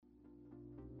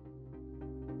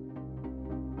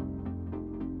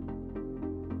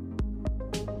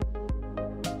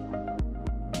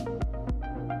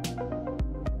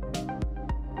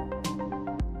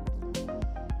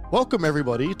Welcome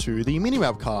everybody to the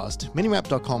MiniMapCast,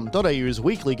 minimap.com.au's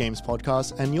weekly games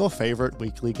podcast and your favorite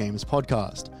weekly games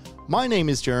podcast. My name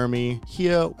is Jeremy.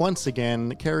 Here once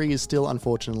again, Kerry is still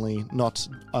unfortunately not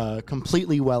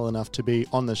completely well enough to be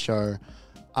on the show.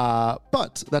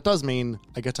 But that does mean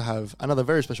I get to have another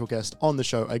very special guest on the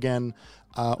show again,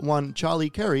 one Charlie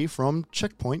Kerry from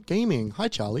Checkpoint Gaming. Hi,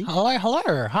 Charlie.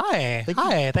 Hello. Hi.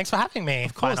 Thanks for having me.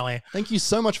 Finally. Thank you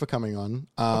so much for coming on.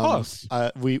 Of course.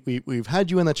 We've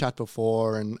had you in the chat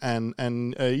before, and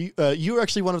you were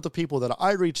actually one of the people that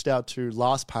I reached out to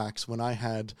last PAX when I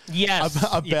had I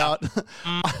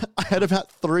had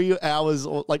about 3 hours,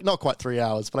 or like not quite 3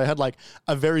 hours, but I had like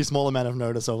a very small amount of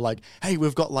notice of like, hey,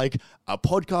 we've got like a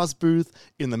podcast booth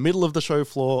in the middle of the show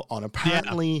floor on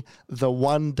apparently the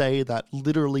one day that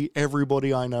literally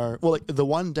everybody I know, well, like the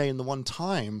one day and the one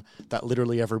time that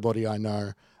literally everybody I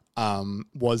know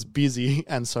was busy,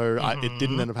 and so it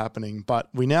didn't end up happening. But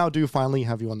we now do finally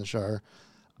have you on the show.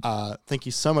 Thank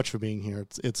you so much for being here.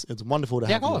 It's wonderful to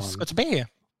have you on. Yeah, of course. Good to be here.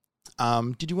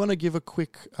 Did you want to give a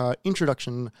quick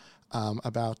introduction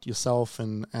about yourself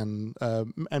and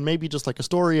maybe just like a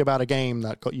story about a game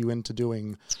that got you into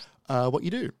doing what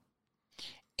you do?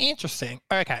 Interesting.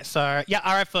 Okay, so yeah,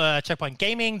 I write for Checkpoint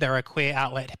Gaming. They're a queer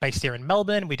outlet based here in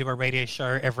Melbourne. We do a radio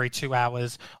show every 2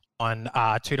 hours on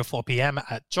 2 to 4 p.m.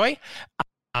 at Joy.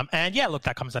 And yeah, look,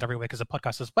 that comes out every week as a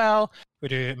podcast as well. We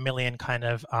do a million kind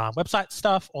of website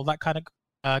stuff, all that kind of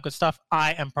good stuff.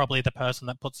 I am probably the person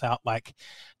that puts out like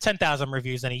 10,000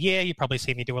 reviews in a year. You probably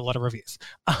see me do a lot of reviews.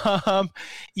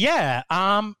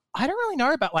 I don't really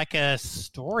know about like a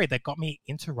story that got me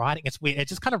into writing. It's weird. It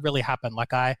just kind of really happened.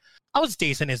 Like I was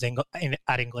decent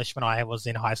at English when I was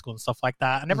in high school and stuff like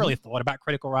that. I never really thought about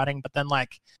critical writing, but then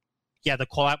like, yeah, the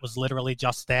call out was literally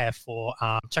just there for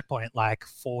Checkpoint like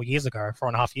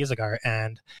 4.5 years ago.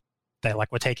 And they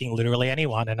like were taking literally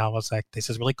anyone. And I was like, this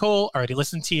is really cool. I already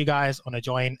listened to you guys on a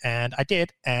join, and I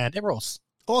did, and it rules.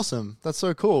 Awesome. That's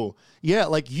so cool. Yeah,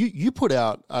 like you put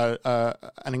out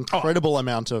an incredible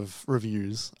amount of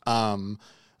reviews.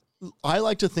 I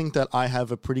like to think that I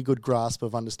have a pretty good grasp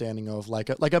of understanding of like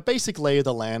a basic lay of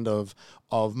the land of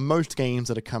most games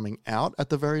that are coming out at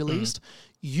the very least.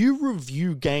 You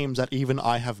review games that even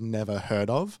I have never heard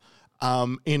of.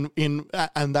 And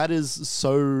that is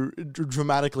so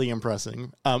dramatically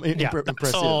impressive.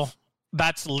 Impressive.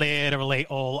 That's literally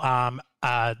all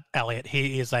Elliot.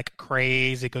 He is like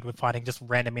crazy good with finding just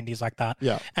random indies like that.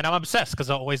 Yeah. And I'm obsessed because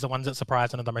they're always the ones that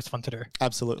surprise and are the most fun to do.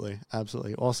 Absolutely.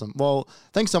 Awesome. Well,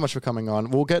 thanks so much for coming on.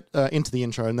 We'll get into the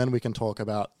intro and then we can talk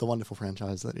about the wonderful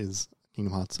franchise that is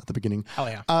Kingdom Hearts at the beginning. Oh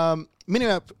yeah. The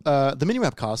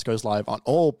MiniMapCast goes live on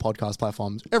all podcast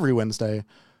platforms every Wednesday.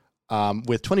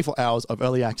 With 24 hours of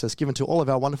early access given to all of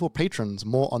our wonderful patrons.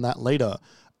 More on that later.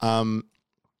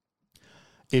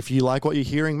 If you like what you're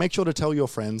hearing, make sure to tell your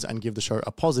friends and give the show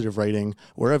a positive rating.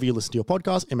 Wherever you listen to your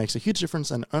podcast, it makes a huge difference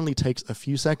and only takes a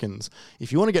few seconds.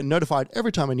 If you want to get notified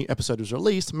every time a new episode is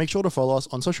released, make sure to follow us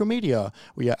on social media.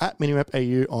 We are at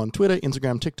MiniMapAU on Twitter,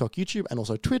 Instagram, TikTok, YouTube, and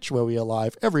also Twitch, where we are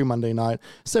live every Monday night,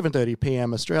 7:30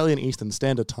 p.m. Australian Eastern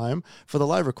Standard Time for the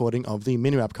live recording of the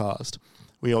MiniMapCast.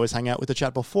 We always hang out with the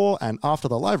chat before and after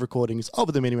the live recordings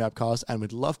of the MiniMapCast, and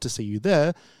we'd love to see you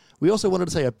there. We also wanted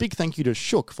to say a big thank you to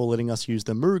Shook for letting us use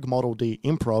the Moog Model D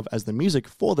Improv as the music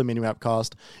for the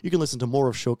MiniMapCast. You can listen to more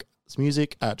of Shook's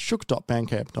music at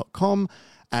shook.bandcamp.com.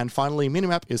 And finally,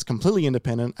 Minimap is completely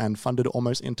independent and funded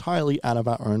almost entirely out of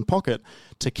our own pocket.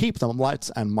 To keep the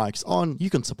lights and mics on, you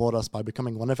can support us by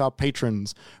becoming one of our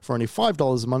patrons. For only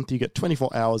 $5 a month, you get 24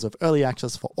 hours of early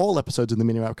access for all episodes of the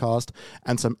MiniMapCast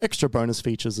and some extra bonus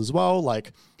features as well,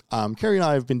 like Kerry and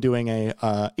I have been doing a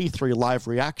E3 live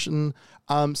reaction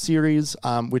series,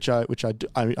 which I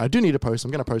do need to post.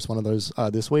 I'm going to post one of those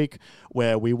this week,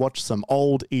 where we watch some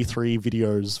old E3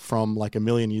 videos from like a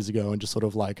million years ago and just sort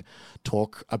of like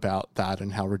talk about that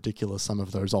and how ridiculous some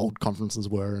of those old conferences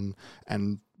were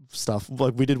and stuff.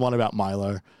 Like we did one about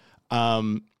Milo.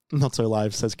 Not so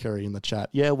live, says Kerry in the chat.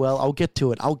 Yeah, well, I'll get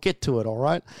to it. All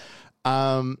right.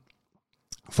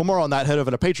 For more on that, head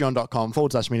over to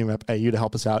patreon.com/MiniMapAU to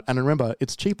help us out. And remember,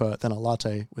 it's cheaper than a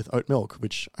latte with oat milk,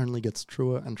 which only gets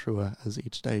truer and truer as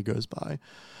each day goes by,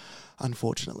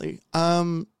 unfortunately.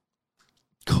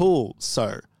 Cool.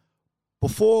 So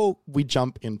before we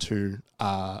jump into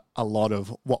a lot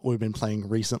of what we've been playing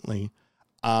recently,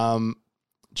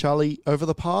 Charlie, over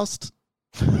the past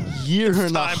year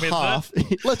and a half,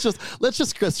 let's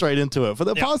just go straight into it. For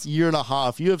the past year and a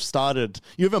half,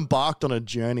 you've embarked on a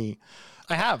journey.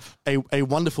 I have a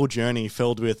wonderful journey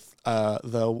filled with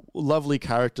the lovely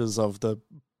characters of the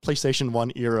PlayStation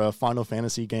 1 era Final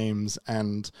Fantasy games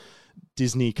and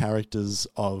Disney characters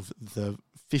of the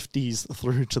 50s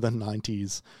through to the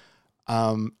 90s.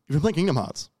 You've been playing Kingdom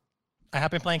Hearts. I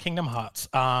have been playing Kingdom Hearts.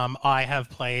 I have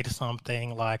played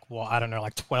something like,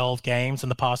 12 games in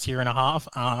the past year and a half.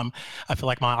 I feel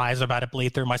like my eyes are about to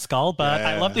bleed through my skull, but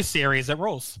I love this series. It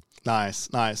rules. Nice.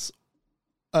 Let's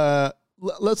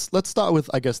start with,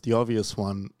 I guess, the obvious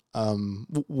one.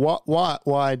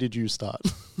 Why did you start?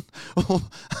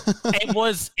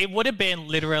 It would have been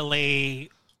literally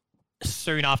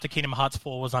soon after Kingdom Hearts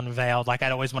 4 was unveiled. Like,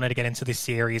 I'd always wanted to get into this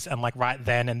series, and like right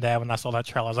then and there when I saw that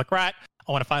trailer, I was like, right,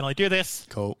 I want to finally do this.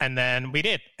 Cool. And then we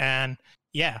did. And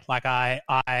yeah, like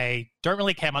I don't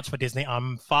really care much for Disney.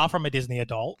 I'm far from a Disney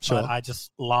adult, sure. but I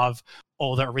just love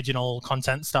all the original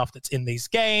content stuff that's in these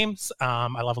games.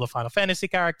 I love all the Final Fantasy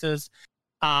characters.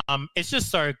 It's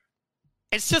just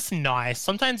nice.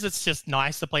 Sometimes it's just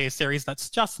nice to play a series that's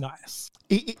just nice.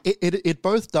 It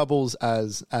both doubles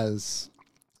as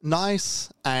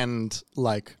nice and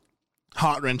like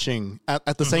heart-wrenching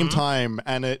at the same time,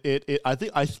 and I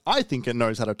think it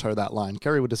knows how to toe that line.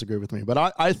 Kerry would disagree with me,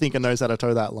 but I think it knows how to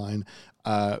toe that line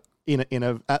in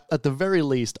a at the very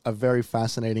least a very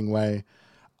fascinating way.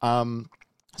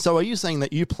 So are you saying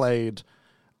that you played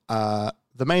the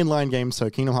mainline games, so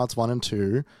Kingdom Hearts 1 and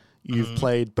 2, you've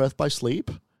played Birth by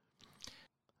Sleep?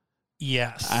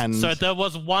 Yes. And so there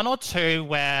was one or two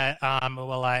where we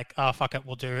were like, oh, fuck it,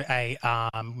 we'll do a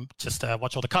just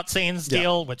watch all the cutscenes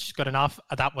deal, which is good enough.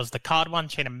 That was the card one,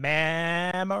 Chain of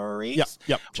Memories.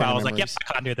 Yep. Where I was like, yep, I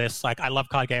can't do this. Like, I love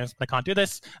card games, but I can't do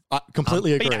this. I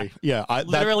completely agree.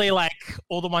 Literally, like,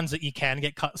 all the ones that you can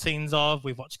get cutscenes of,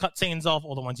 we've watched cutscenes of.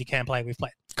 All the ones you can play, we've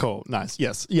played. Cool. Nice.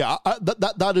 Yes. Yeah.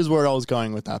 That is where I was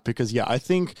going with that, because I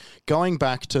think going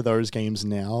back to those games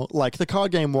now, like the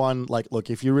card game one, like, look,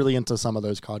 if you're really into some of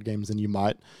those card games, then you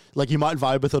might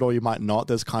vibe with it or you might not.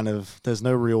 There's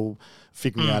no real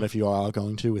figuring out if you are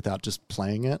going to without just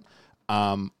playing it.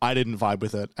 I didn't vibe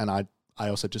with it, and I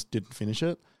also just didn't finish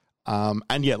it.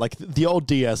 And yeah, like the old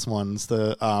DS ones,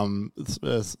 the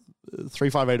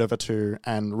 358/2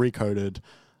 and Recoded,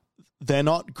 they're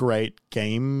not great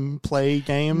gameplay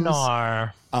games. No.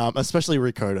 Especially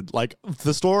Recoded. Like,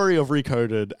 the story of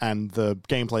Recoded and the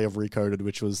gameplay of Recoded,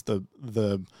 which was the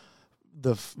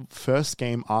first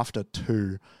game after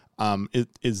 2,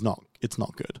 it's not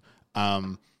good.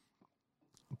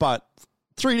 But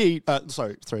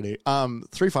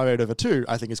 358/2,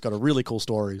 I think it's got a really cool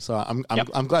story. So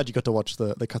I'm glad you got to watch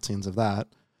the cutscenes of that.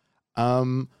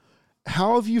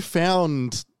 How have you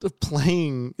found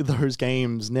playing those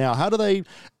games now? How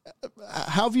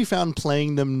have you found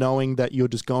playing them knowing that you're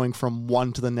just going from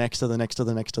one to the next to the next to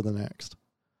the next to the next?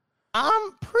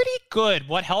 Pretty good.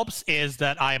 What helps is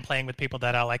that I am playing with people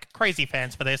that are like crazy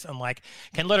fans for this and like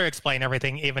can literally explain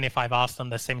everything, even if I've asked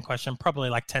them the same question probably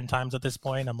like 10 times at this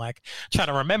point. I'm like trying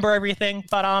to remember everything.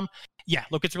 But yeah,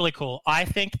 look, it's really cool. I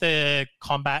think the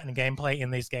combat and gameplay in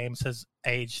these games has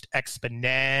aged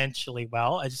exponentially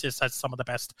well. It just has some of the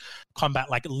best combat,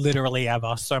 like literally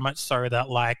ever. So much so that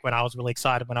like when I was really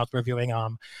excited when I was reviewing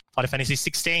Final Fantasy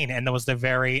 16, and there was the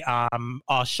very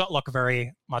shot lock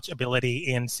very much ability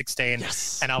in 16,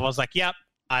 yes. And I was like, yep,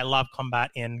 I love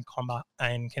combat in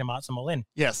Kingdom Hearts. I'm all in.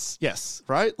 Yes,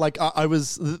 right? Like I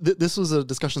was, this was a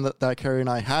discussion that Kerry and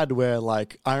I had where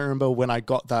like, I remember when I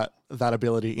got that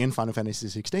ability in Final Fantasy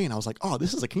 16, I was like, oh,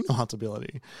 this is a Kingdom Hearts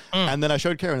ability. And then I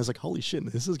showed Kerry and I was like, holy shit,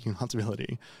 this is a Kingdom Hearts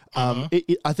ability.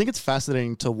 I think it's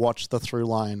fascinating to watch the through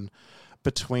line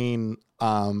between,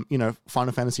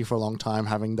 Final Fantasy for a long time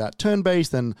having that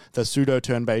turn-based and the pseudo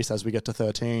turn-based as we get to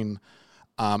 13.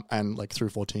 And like through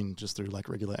 14, just through like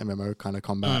regular MMO kind of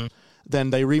combat.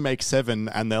 Then they remake 7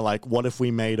 and they're like, what if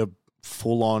we made a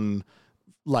full-on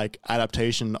like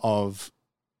adaptation of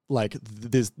like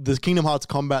this Kingdom Hearts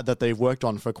combat that they've worked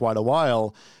on for quite a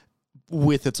while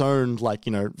with its own like,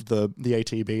 the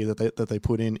ATB that they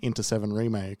put into 7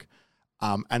 remake.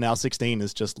 And now 16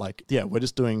 is just like, yeah, we're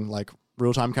just doing like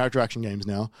real-time character action games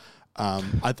now.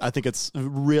 I think it's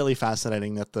really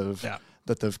fascinating that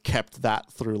they've kept that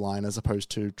through line as opposed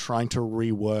to trying to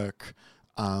rework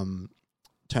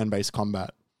turn-based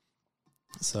combat.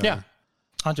 So yeah,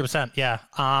 100%. Yeah.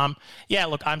 Yeah.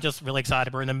 Look, I'm just really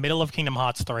excited. We're in the middle of Kingdom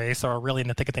Hearts 3, so we're really in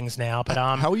the thick of things now. But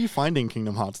how are you finding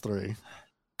Kingdom Hearts 3?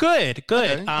 Good.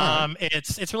 Okay, right.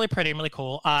 It's really pretty and really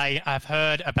cool. I've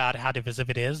heard about how divisive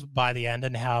it is by the end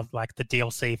and how like the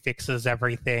DLC fixes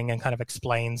everything and kind of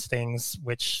explains things,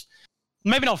 which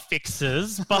maybe not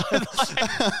fixes, but like,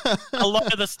 a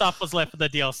lot of the stuff was left for the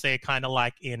DLC, kind of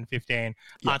like in 15.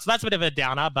 Yeah. So that's a bit of a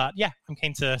downer, but yeah, I'm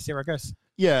keen to see where it goes.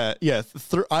 Yeah.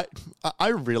 I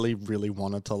really, really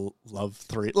wanted to love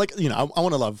 3. Like, you know, I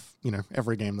want to love, you know,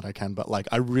 every game that I can, but like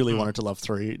I really wanted to love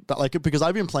 3. But, like, because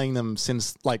I've been playing them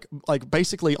since like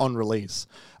basically on release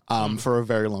for a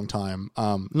very long time.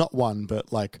 Not one,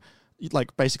 but like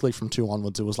basically from 2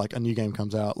 onwards, it was like a new game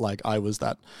comes out. Like I was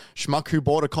that schmuck who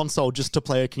bought a console just to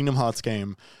play a Kingdom Hearts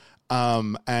game.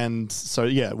 And so,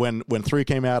 yeah, when 3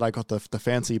 came out, I got the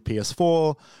fancy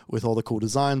PS4 with all the cool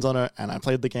designs on it, and I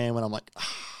played the game, and I'm like,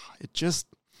 it just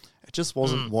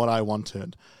wasn't what I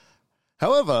wanted.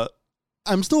 However,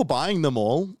 I'm still buying them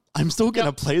all. I'm still going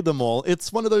to play them all.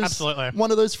 It's one of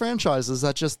those franchises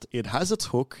that just, it has its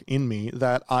hook in me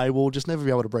that I will just never be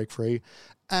able to break free,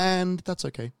 and that's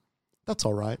okay. That's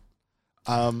all right.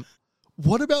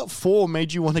 What about 4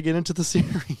 made you want to get into the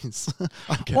series?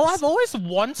 Well, I've always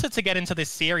wanted to get into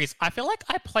this series. I feel like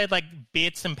I played like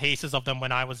bits and pieces of them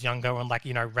when I was younger and like,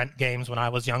 you know, rent games when I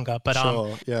was younger. But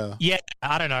yeah,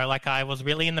 I don't know. Like I was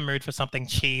really in the mood for something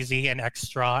cheesy and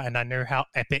extra, and I knew how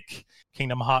epic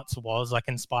Kingdom Hearts was, like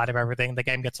in spite of everything. The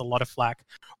game gets a lot of flack.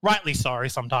 Rightly so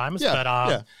sometimes,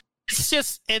 but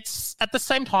it's at the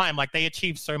same time, like they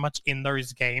achieve so much in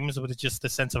those games with just the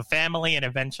sense of family and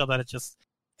adventure that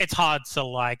it's hard to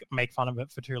like make fun of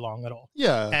it for too long at all.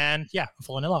 Yeah. And yeah, I'm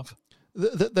falling in love.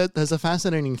 There's a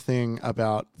fascinating thing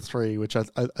about 3, which I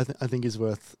think is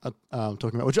worth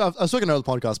talking about, which I was talking about on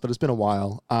the podcast, but it's been a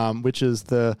while, which is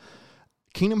the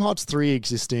Kingdom Hearts 3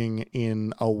 existing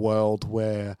in a world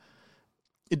where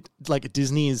it like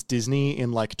Disney is Disney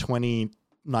in like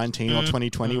 2019 or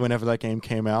 2020, whenever that game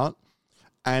came out.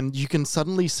 And you can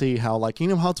suddenly see how like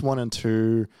Kingdom Hearts 1 and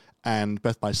 2 and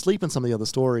Birth by Sleep and some of the other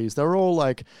stories, they're all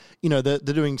like, you know, they're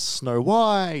doing Snow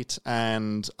White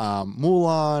and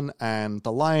Mulan and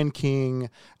The Lion King,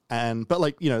 but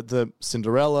like, you know, the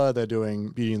Cinderella, they're doing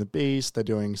Beauty and the Beast, they're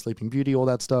doing Sleeping Beauty, all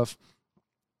that stuff.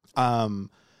 And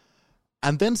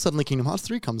then suddenly Kingdom Hearts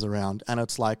 3 comes around, and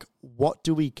it's like, what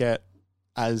do we get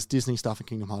as Disney stuff in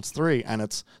Kingdom Hearts 3? And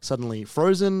it's suddenly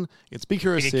Frozen, it's Big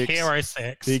Hero 6,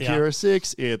 Big Hero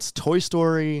 6, it's Toy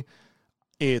Story,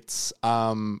 it's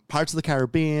Pirates of the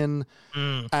Caribbean,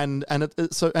 and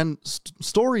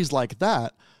stories like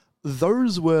that.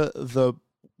 Those were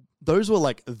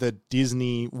like the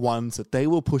Disney ones that they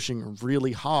were pushing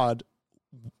really hard,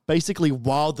 basically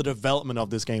while the development of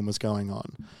this game was going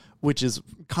on, which is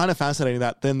kind of fascinating.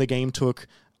 That then the game took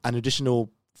an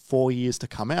additional 4 years to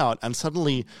come out, and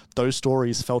suddenly those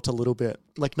stories felt a little bit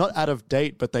like not out of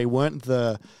date, but they weren't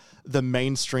the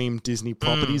mainstream Disney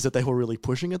properties that they were really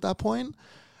pushing at that point.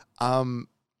 And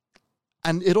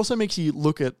it also makes you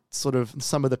look at sort of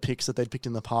some of the picks that they'd picked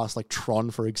in the past, like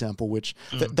Tron, for example, which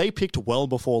they picked well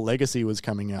before Legacy was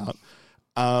coming out.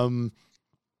 And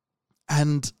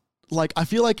like, I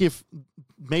feel like if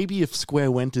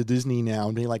Square went to Disney now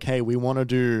and be like, hey, we want to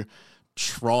do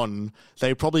Tron,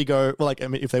 they probably go, well, like, I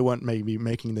mean, if they weren't maybe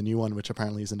making the new one, which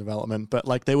apparently is in development, but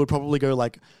like they would probably go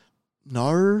like,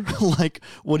 no, like,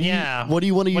 what do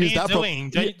you want to use that for?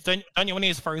 Don't you want to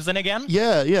use Frozen again?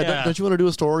 Yeah. Don't you want to do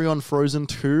a story on Frozen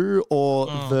 2 or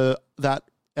that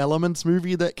Elements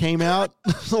movie that came out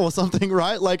or something,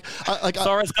 right?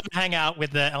 Sora's going to hang out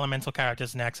with the elemental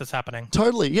characters next. It's happening.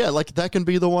 Totally, yeah. Like that can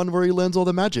be the one where he learns all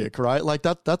the magic, right? Like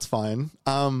that's fine.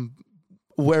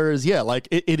 Whereas, yeah, like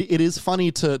it is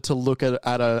funny to look at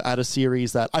a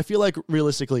series that I feel like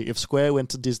realistically, if Square went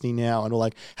to Disney now and were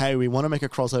like, hey, we want to make a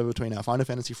crossover between our Final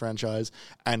Fantasy franchise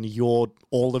and your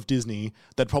all of Disney,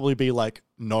 they'd probably be like,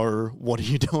 no, what are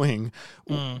you doing?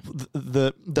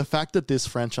 The fact that this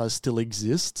franchise still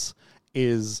exists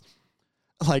is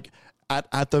like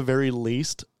at the very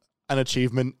least an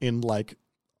achievement in like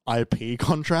IP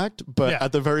contract, but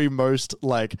at the very most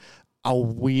like a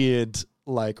weird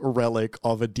like relic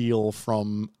of a deal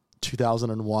from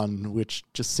 2001, which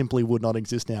just simply would not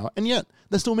exist now, and yet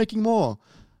they're still making more.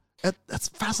 That's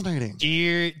fascinating. Do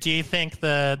you think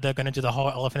they're going to do the whole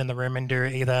elephant in the room and do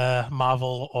either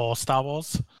Marvel or Star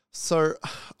Wars? So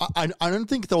I don't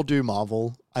think they'll do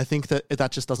Marvel. I think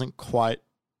that just doesn't quite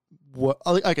work.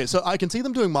 Okay, so I can see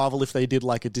them doing Marvel if they did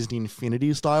like a Disney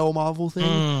Infinity style Marvel thing,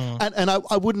 and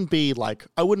I wouldn't be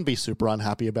super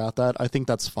unhappy about that. I think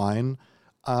that's fine.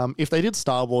 If they did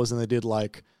Star Wars and they did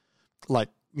like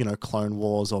you know, Clone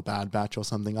Wars or Bad Batch or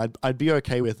something, I'd be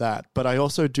okay with that. But I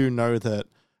also do know that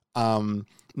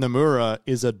Nomura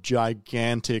is a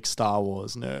gigantic Star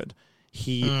Wars nerd.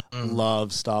 He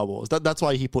loves Star Wars. That's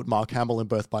why he put Mark Hamill in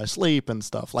Birth by Sleep and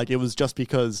stuff. Like, it was just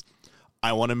because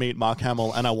I want to meet Mark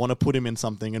Hamill and I want to put him in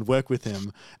something and work with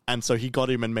him. And so he got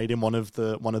him and made him one of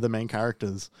the main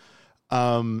characters.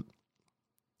 So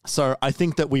I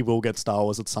think that we will get Star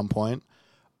Wars at some point.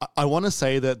 I want to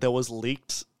say that there was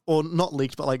leaked or not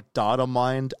leaked, but like data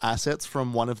mined assets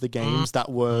from one of the games that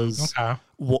was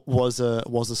was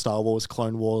a Star Wars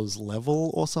Clone Wars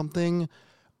level or something,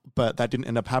 but that didn't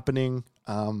end up happening.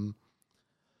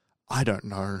 I don't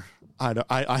know.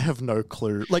 I have no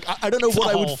clue. Like I don't know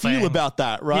what I would feel about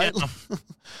that, right? Yeah.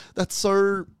 That's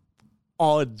so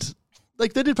odd.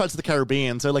 Like they did Pirates of the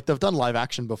Caribbean, so like they've done live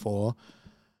action before.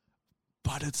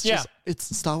 But it's just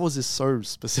it's Star Wars is so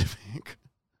specific.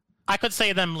 I could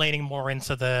see them leaning more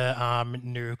into the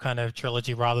new kind of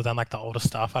trilogy rather than like the older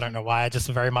stuff. I don't know why. I just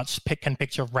very much can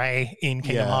picture Rey in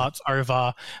Kingdom Hearts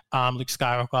over Luke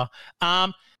Skywalker.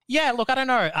 Yeah, look, I don't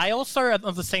know. I also,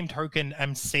 of the same token,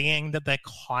 am seeing that they're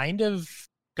kind of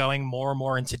going more and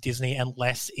more into Disney and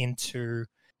less into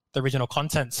the original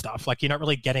content stuff. Like, you're not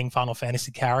really getting Final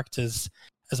Fantasy characters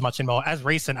as much anymore, as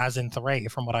recent as in 3,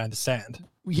 from what I understand.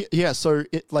 Yeah, so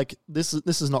it like this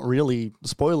is not really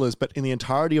spoilers, but in the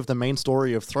entirety of the main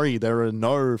story of 3, there are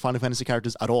no Final Fantasy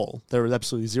characters at all. There is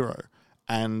absolutely zero.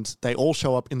 And they all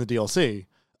show up in the DLC.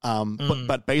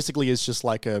 But basically it's just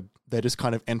like they're just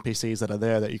kind of NPCs that are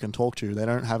there that you can talk to. They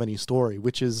don't have any story,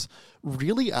 which is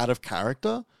really out of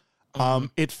character.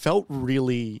 It felt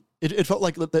really, it felt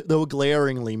like they were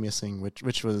glaringly missing, which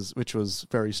was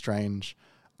very strange.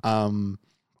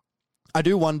 I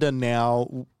do wonder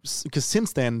now, because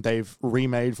since then they've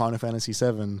remade Final Fantasy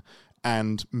VII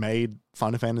and made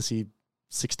Final Fantasy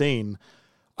 16.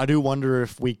 I do wonder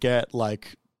if we get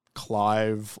like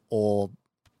Clive or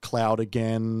Cloud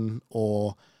again,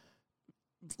 or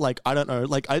like I don't know.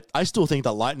 Like I still think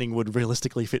that Lightning would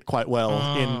realistically fit quite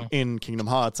well in Kingdom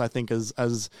Hearts. I think as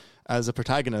a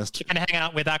protagonist, she can hang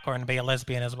out with Aqua and be a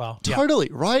lesbian as well. Totally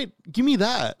right. Give me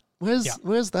that. Where's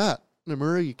that?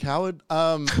 Nomura, you coward.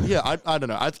 Yeah, I don't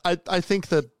know. I think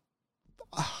that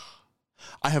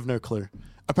I have no clue.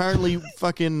 Apparently,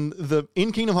 fucking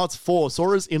in Kingdom Hearts 4,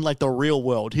 Sora's in like the real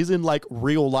world. He's in like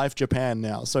real life Japan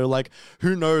now. So like,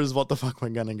 who knows what the fuck we're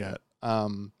gonna get?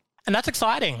 And that's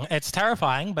exciting. It's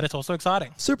terrifying, but it's also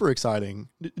exciting. Super exciting.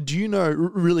 Do you know,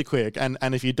 really quick, and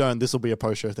if you don't, this will be a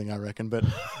post-show thing, I reckon, but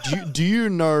do you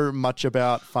know much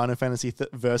about Final Fantasy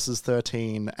Versus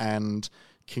 13 and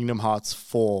Kingdom Hearts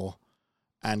 4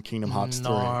 and Kingdom Hearts 3?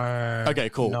 Okay,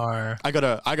 cool. No. I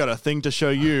got a thing to show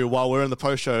you while we're in the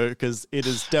post-show, because it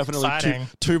is definitely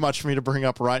too much for me to bring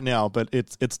up right now, but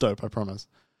it's dope, I promise.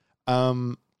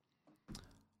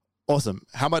 Awesome.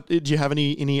 How about, do you have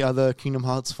any other Kingdom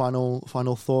Hearts final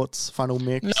thoughts, final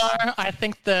mix? No, I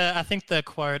think the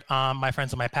quote, "My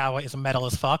friends are my power" is metal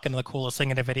as fuck and the coolest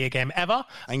thing in a video game ever.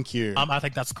 Thank you. I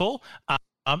think that's cool.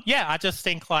 Yeah, I just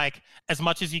think like as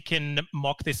much as you can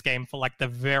mock this game for like the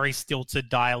very stilted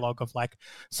dialogue of like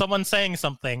someone saying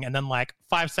something and then like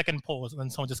 5-second pause and then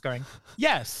someone just going,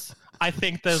 yes. I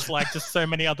think there's like just so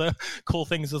many other cool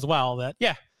things as well that,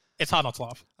 yeah, it's hard not to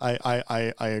laugh. I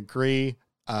agree.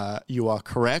 You are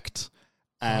correct.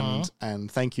 And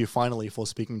thank you finally for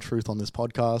speaking truth on this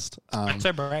podcast. I'm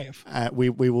so brave.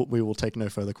 We will take no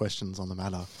further questions on the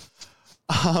matter.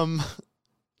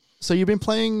 So you've been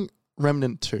playing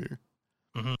Remnant 2.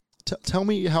 Tell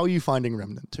me, how are you finding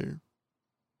Remnant 2?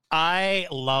 I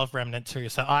love Remnant 2.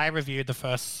 So I reviewed the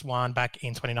first one back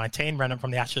in 2019, Remnant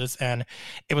from the Ashes, and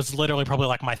it was literally probably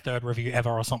like my 3rd review ever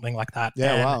or something like that.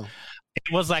 Yeah, and wow.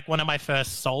 it was like one of my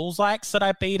first Souls-likes that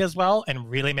I beat as well, and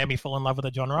really made me fall in love with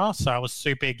the genre. So I was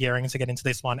super gearing to get into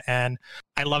this one, and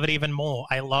I love it even more.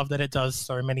 I love that it does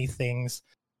so many things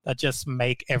that just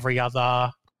make every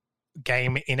other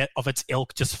game in it of its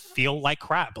ilk just feel like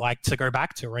crap, like to go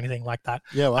back to or anything like that.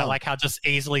 Yeah, wow. I like how just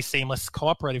easily seamless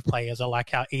cooperative players. I like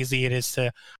how easy it is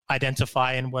to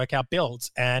identify and work out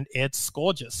builds, and it's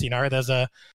gorgeous. You know, there's a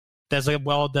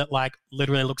world that like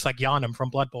literally looks like Yharnam from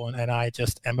Bloodborne, and I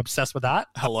just am obsessed with that.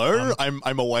 Hello,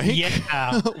 I'm awake.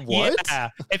 Yeah. What? Yeah.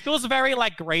 It feels very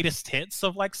like greatest hits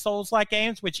of like Souls-like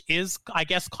games, which is, I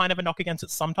guess, kind of a knock against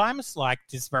it sometimes. Like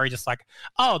it's very just like,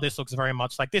 oh, this looks very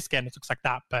much like this game. It looks like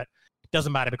that, but it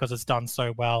doesn't matter because it's done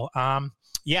so well.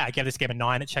 Yeah, I gave this game a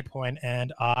 9 at Checkpoint,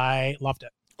 and I loved it.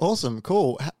 Awesome,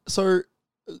 cool. So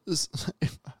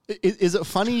is it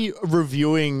funny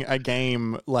reviewing a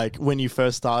game like when you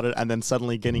first started and then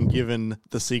suddenly getting given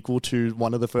the sequel to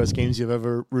one of the first games you've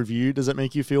ever reviewed? Does it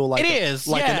make you feel like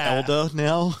an elder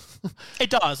now? It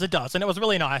does, and it was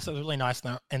really nice. It was really nice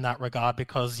in that regard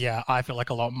because, yeah, I feel like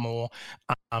a lot more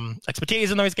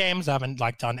expertise in those games. I haven't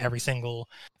like done every single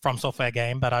From Software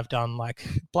game, but I've done like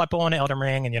Bloodborne, Elden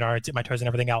Ring, and, you know, dip my toes in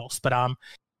everything else. But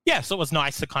Yeah, so it was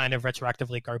nice to kind of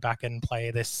retroactively go back and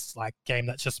play this like game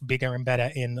that's just bigger and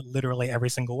better in literally every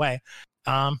single way.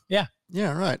 Yeah.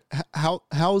 Yeah, right.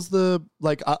 How's the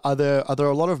like? Are there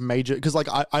a lot of major? Because like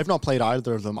I've not played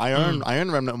either of them. I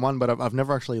own Remnant 1, but I've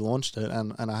never actually launched it,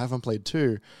 and I haven't played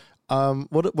 2.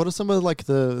 What are some of like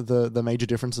the major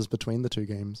differences between the two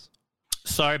games?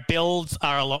 So builds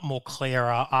are a lot more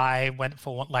clearer. I went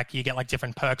for like you get like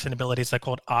different perks and abilities. They're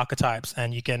called archetypes,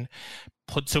 and you can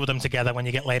put 2 of them together when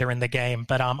you get later in the game.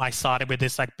 But I started with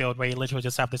this like build where you literally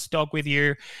just have this dog with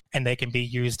you, and they can be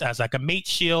used as like a meat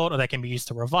shield, or they can be used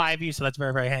to revive you. So that's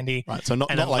very, very handy. Right. So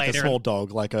not like a small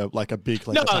dog, like a big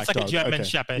like no, attack it's like dog. a German Okay.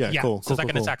 Shepherd. Yeah, cool. So it's like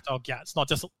an attack dog. Yeah, it's not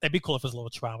just. It'd be cool if it was a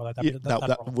little chihuahua. Like that,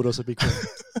 that would also be cool.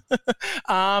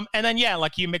 And then yeah,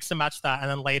 like you mix and match that, and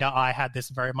then later I had this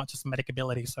very much just medic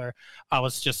ability. So I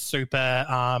was just super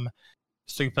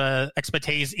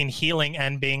expertise in healing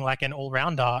and being like an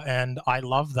all-rounder, and I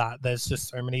love that. There's just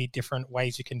so many different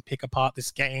ways you can pick apart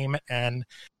this game and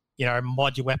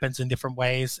mod your weapons in different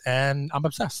ways, and I'm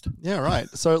obsessed. Yeah, right.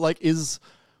 So like first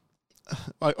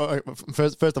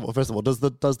of all, does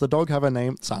the dog have a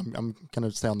name? So I'm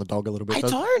gonna stay on the dog a little bit. I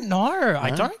don't know. No?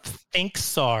 I don't think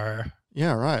so.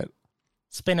 Yeah, right.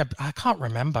 It's been I can't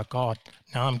remember. God,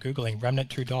 now I'm Googling Remnant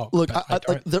 2 dog. Look,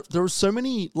 there are so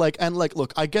many, look,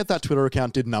 I get that Twitter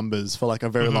account did numbers for like a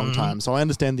very long time. So I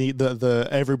understand the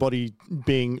everybody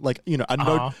being like,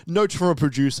 a note from a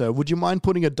producer. Would you mind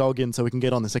putting a dog in so we can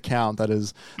get on this account that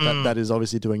is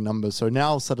obviously doing numbers? So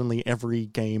now suddenly every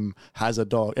game has a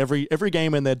dog. Every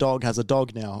game and their dog has a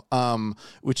dog now,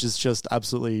 which is just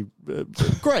absolutely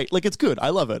great. Like, it's good. I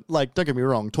love it. Like, don't get me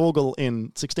wrong. Torgal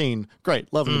in 16, great.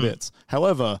 Loving the bits.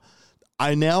 However,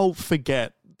 I now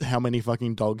forget how many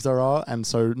fucking dogs there are, and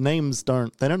so names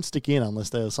don't stick in unless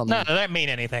there's something. No, they don't mean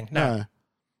anything. No.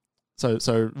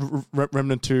 So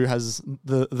Remnant 2 has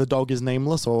the dog is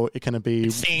nameless, or it can be.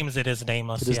 It seems it is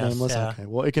nameless. It is nameless. Yeah. Okay,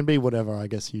 well, it can be whatever I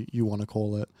guess you want to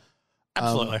call it.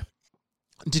 Absolutely.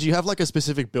 Did you have like a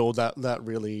specific build that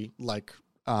really like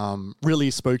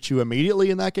really spoke to you immediately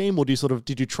in that game, or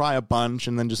did you try a bunch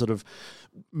and then just sort of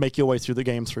make your way through the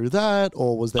game through that,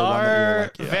 or was there one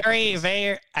that you were like, very,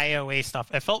 very AoE stuff?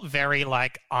 It felt very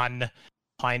like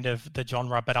kind of the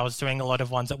genre, but I was doing a lot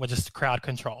of ones that were just crowd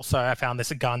control. So I found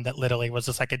this gun that literally was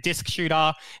just like a disc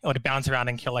shooter. It would bounce around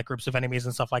and kill like groups of enemies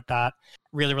and stuff like that.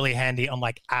 Really, really handy on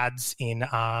like ads in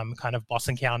kind of boss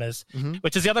encounters,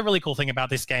 which is the other really cool thing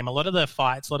about this game. A lot of the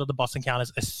fights, a lot of the boss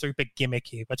encounters are super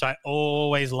gimmicky, which I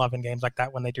always love in games like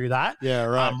that when they do that. Yeah,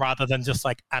 right. Rather than just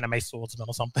like anime swordsman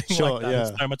or something Sure, like that. yeah.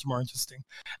 It's so much more interesting.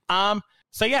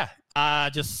 So yeah,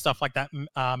 just stuff like that,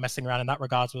 messing around in that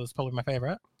regards was probably my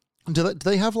favorite. Do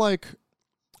they have like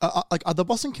are the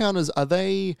boss encounters, are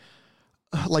they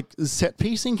like set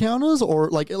piece encounters, or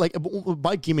like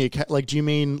by gimmick, like do you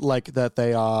mean like that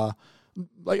they are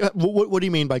like what do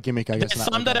you mean by gimmick? I guess there's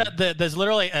some that are there's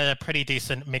literally a pretty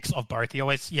decent mix of both. You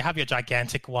have your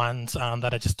gigantic ones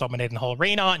that are just dominating the whole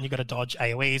arena, and you got to dodge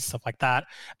AoEs, stuff like that.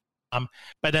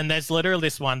 But then there's literally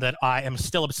this one that I am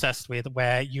still obsessed with,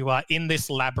 where you are in this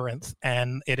labyrinth,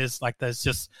 and it is like there's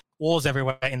just walls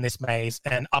everywhere in this maze,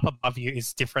 and up above you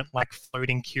is different like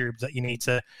floating cubes that you need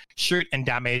to shoot and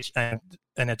damage, and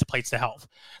it depletes the health.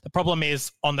 The problem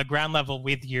is on the ground level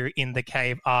with you in the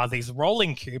cave are these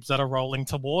rolling cubes that are rolling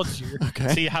towards you.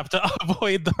 Okay. So you have to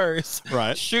avoid those.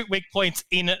 Right. Shoot weak points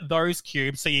in those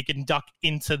cubes so you can duck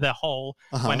into the hole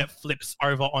when it flips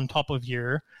over on top of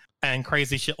you, and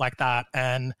crazy shit like that.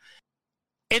 And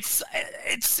it's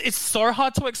so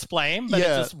hard to explain, but it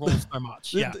just rules so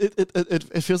much. Yeah,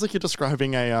 it feels like you're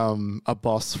describing a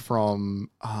boss from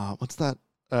what's that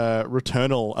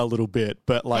Returnal a little bit,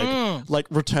 but like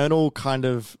Returnal kind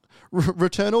of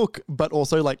Returnal, but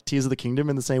also like Tears of the Kingdom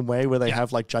in the same way, where they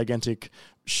have like gigantic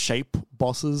shape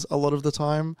bosses a lot of the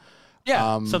time.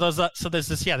 Yeah. So there's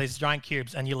these giant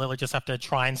cubes, and you literally just have to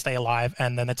try and stay alive,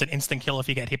 and then it's an instant kill if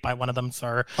you get hit by one of them.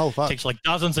 So it takes like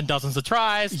dozens and dozens of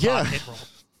tries. Yeah. Hit roll.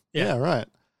 Yeah, right.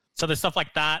 So there's stuff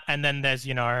like that, and then there's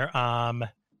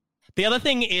the other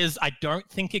thing is I don't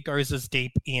think it goes as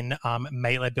deep in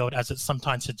melee build as it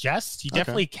sometimes suggests. You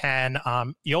definitely can.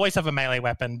 You always have a melee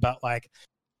weapon, but like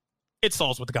it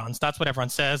souls with guns. That's what everyone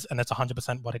says, and that's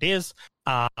 100% what it is.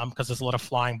 Because there's a lot of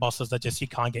flying bosses that just you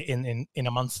can't get in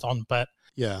a month on, but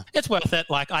yeah, it's worth it.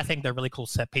 Like I think they're really cool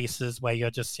set pieces where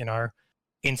you're just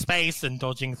in space and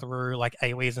dodging through like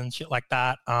AoEs and shit like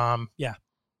that. Yeah.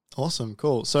 Awesome,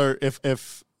 cool. So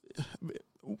if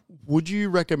would you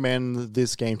recommend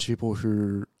this game to people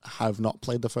who have not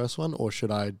played the first one, or should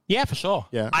I? Yeah, for sure.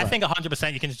 Yeah, I right. think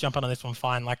 100% you can just jump on this one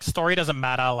fine. Like, story doesn't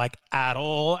matter, like, at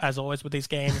all, as always with these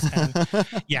games. And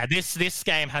yeah, this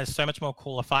game has so much more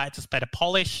cooler fights. It's better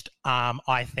polished.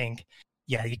 I think,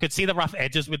 yeah, you could see the rough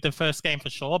edges with the first game for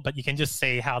sure, but you can just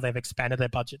see how they've expanded their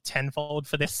budget tenfold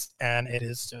for this, and it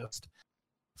is just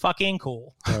fucking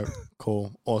cool. Oh,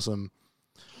 cool, awesome.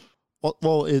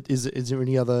 Well, is there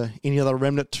any other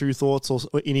Remnant 2 thoughts, or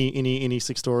any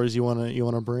 6 stories you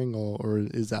wanna bring, or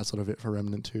is that sort of it for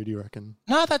Remnant 2? Do you reckon?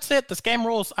 No, that's it. This game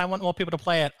rules. I want more people to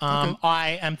play it. Okay.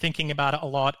 I am thinking about it a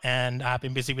lot, and I've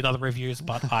been busy with other reviews,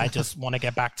 but I just want to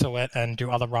get back to it and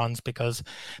do other runs because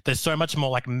there's so much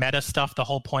more like meta stuff. The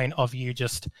whole point of you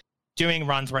just doing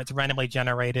runs where it's randomly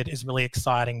generated is really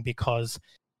exciting because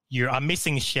you are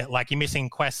missing shit, like you're missing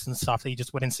quests and stuff that you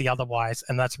just wouldn't see otherwise,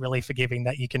 and that's really forgiving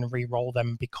that you can re-roll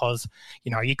them because,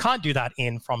 you know, you can't do that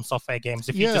in From Software games.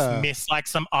 If you just miss like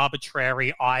some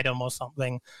arbitrary item or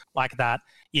something like that,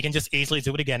 you can just easily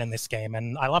do it again in this game,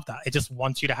 and I love that. It just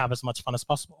wants you to have as much fun as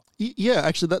possible. Yeah,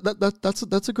 actually,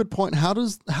 that's a good point. How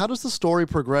does the story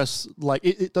progress?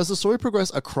 Like, does the story progress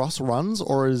across runs,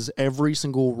 or is every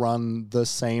single run the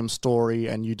same story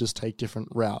and you just take different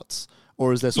routes?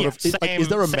 Or is there sort of is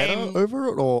there a meta over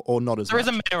it, or not as much? There is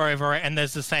a meta over it, and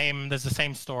there's the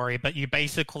same story, but you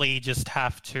basically just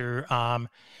have to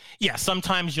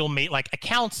sometimes you'll meet like a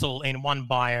council in one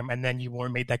biome, and then you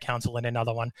won't meet that council in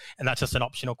another one, and that's just an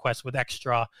optional quest with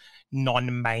extra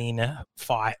non-main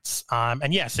fights.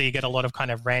 So you get a lot of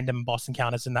kind of random boss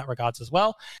encounters in that regards as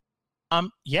well. And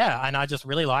I just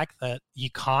really like that you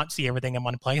can't see everything in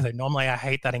one playthrough. Normally I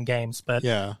hate that in games, but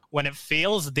when it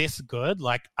feels this good,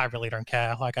 like I really don't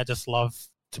care. Like I just love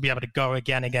to be able to go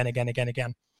again.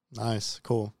 Nice,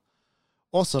 cool,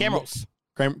 awesome. Game rules.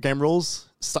 Game rules.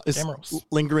 Game rules.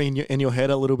 Lingering in your head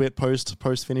a little bit post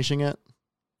finishing it.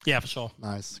 Yeah, for sure.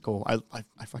 Nice, cool.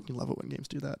 I fucking love it when games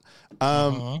do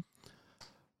that.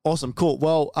 Awesome, cool.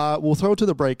 Well, we'll throw it to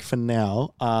the break for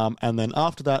now, and then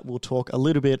after that, we'll talk a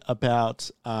little bit about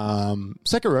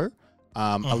Sekiro,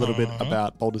 a little bit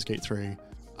about Baldur's Gate 3,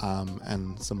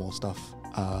 and some more stuff.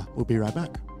 We'll be right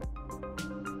back.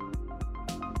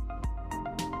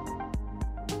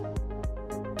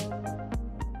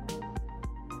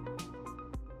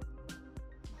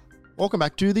 Welcome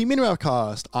back to the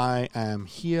MiniMapCast. I am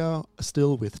here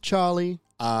still with Charlie.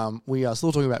 We are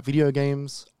still talking about video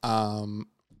games.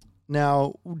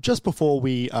 Now, just before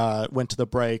we went to the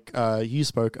break, you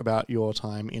spoke about your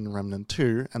time in Remnant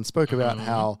 2 and spoke about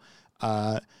how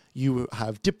you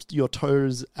have dipped your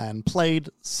toes and played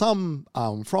some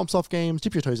FromSoft games,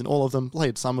 dipped your toes in all of them,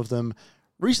 played some of them.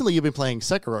 Recently, you've been playing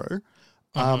Sekiro.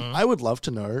 I would love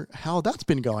to know how that's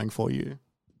been going for you.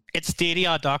 It's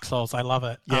DDR Dark Souls. I love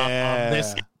it. Yeah.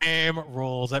 This game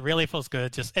rules. It really feels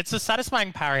good. It's a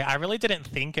satisfying parry. I really didn't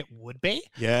think it would be.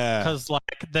 Yeah. Because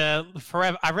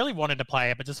forever, I really wanted to play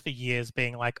it, but just for years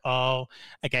being like, oh,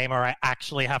 a game where I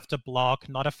actually have to block.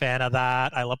 Not a fan of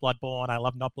that. I love Bloodborne. I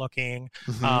love not blocking.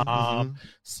 But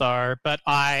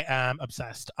I am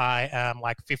obsessed. I am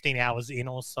like 15 hours in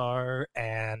or so,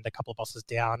 and a couple of bosses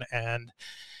down, and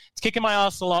it's kicking my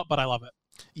ass a lot, but I love it.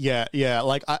 Yeah.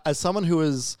 Like as someone who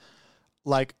is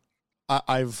like,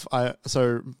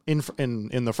 so in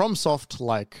the FromSoft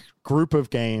like group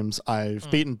of games, I've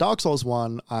beaten Dark Souls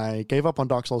 1. I gave up on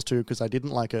Dark Souls 2 because I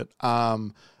didn't like it.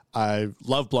 I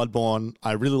love Bloodborne.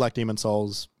 I really like Demon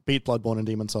Souls. Beat Bloodborne and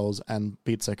Demon Souls, and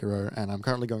beat Sekiro. And I'm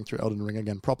currently going through Elden Ring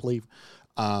again properly.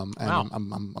 And wow.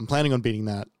 I'm planning on beating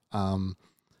that.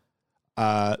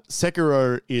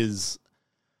 Sekiro is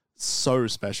so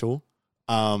special.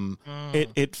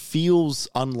 It feels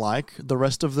unlike the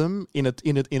rest of them in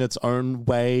its own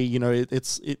way. You know,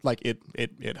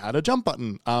 it had a jump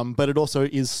button, but it also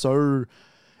is so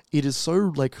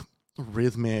like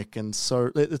rhythmic and so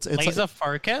it's laser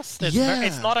focused.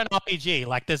 It's not an RPG.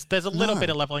 Like there's a little bit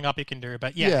of leveling up you can do,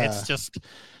 but it's just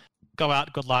go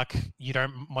out, good luck. You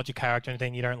don't mod your character or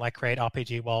anything. You don't like create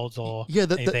RPG worlds or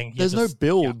anything. There's no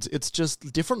builds. Yeah. It's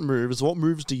just different moves. What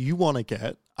moves do you want to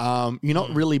get? You're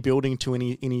not really building to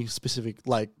any specific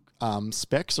like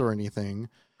specs or anything.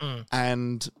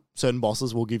 And certain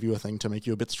bosses will give you a thing to make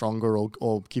you a bit stronger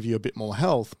or give you a bit more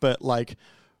health. But like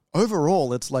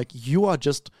overall, it's like you are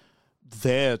just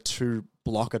there to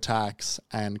block attacks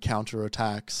and counter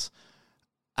attacks,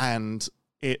 and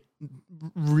it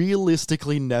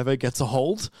realistically never gets a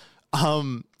hold.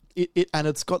 And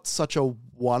it's got such a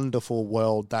wonderful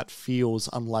world that feels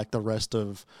unlike the rest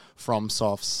of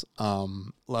FromSoft's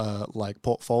like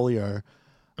portfolio.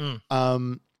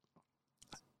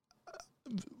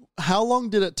 How long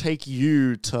did it take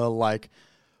you to like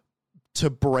to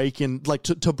break in, like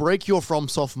to break your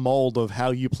FromSoft mold of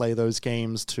how you play those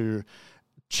games to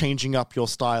changing up your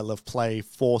style of play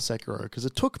for Sekiro? Because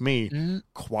it took me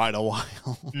quite a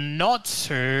while. Not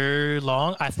too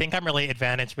long. I think I'm really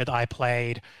advantaged with I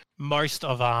played most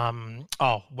of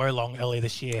Wolong earlier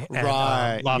this year,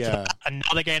 and loved that.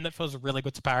 Another game that feels really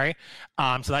good to parry.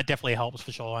 So that definitely helps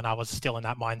for sure. And I was still in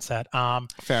that mindset.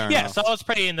 Fair enough. So I was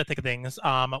pretty in the thick of things.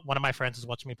 One of my friends was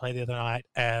watching me play the other night,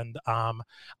 and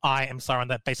I am someone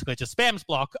that basically just spams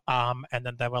block. And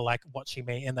then they were like watching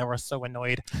me, and they were so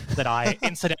annoyed that I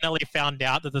incidentally found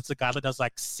out that there's a guy that does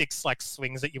like 6 like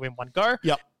swings at you in one go.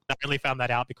 Yep. I really found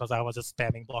that out because I was just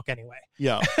spamming block anyway.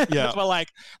 Yeah. Well, like,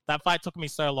 that fight took me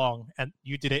so long, and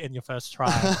you did it in your first try.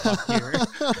 Fuck you.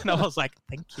 And I was like,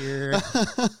 thank you.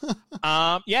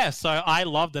 So I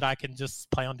love that I can just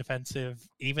play on defensive,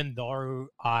 even though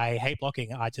I hate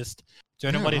blocking. I just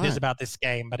don't know what it is about this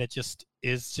game, but it just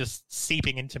is just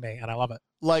seeping into me, and I love it.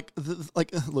 Like,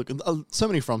 look, so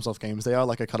many FromSoft games, they are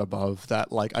like a cut above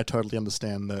that. Like, I totally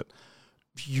understand that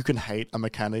you can hate a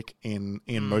mechanic in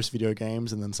most video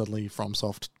games, and then suddenly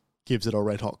FromSoft gives it a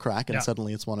red hot crack, and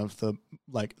suddenly it's one of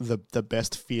the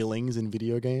best feelings in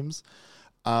video games.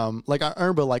 Like, I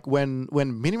remember like when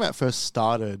Minimap first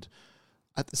started,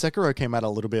 Sekiro came out a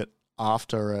little bit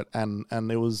after it, and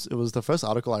it was the first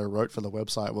article I wrote for the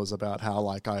website was about how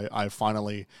like I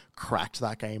finally cracked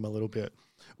that game a little bit,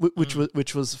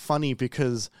 which was funny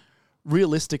because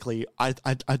realistically I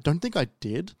don't think I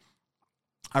did.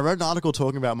 I wrote an article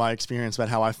talking about my experience about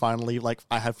how I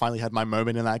had finally had my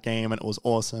moment in that game and it was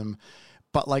awesome.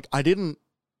 But like I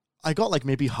got like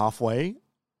maybe halfway,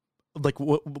 like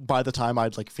by the time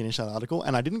I'd like finished that article,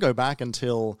 and I didn't go back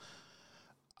until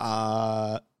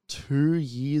 2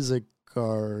 years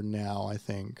ago now, I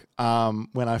think,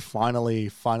 when I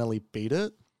finally beat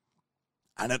it,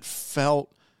 and it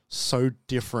felt so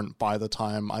different by the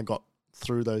time I got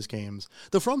through those games.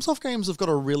 The FromSoft games have got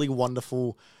a really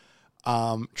wonderful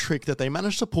trick that they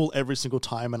manage to pull every single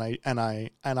time, and I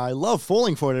love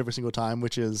falling for it every single time,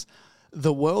 which is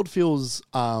the world feels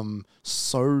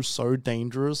so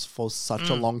dangerous for such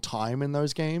a long time in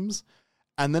those games,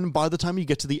 and then by the time you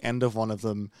get to the end of one of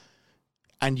them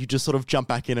and you just sort of jump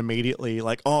back in immediately,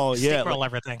 like, oh yeah, like,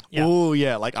 everything. Oh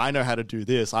yeah, like I know how to do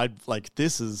this.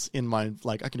 This is in my,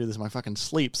 like, I can do this in my fucking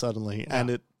sleep suddenly,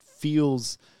 and it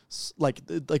feels like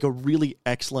a really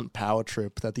excellent power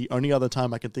trip that the only other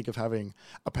time I can think of having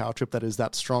a power trip that is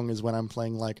that strong is when I'm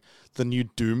playing like the new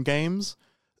Doom games.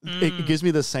 It gives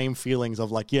me the same feelings of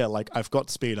like, yeah, like I've got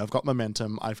speed, I've got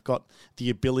momentum, I've got the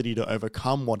ability to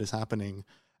overcome what is happening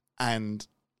and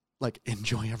like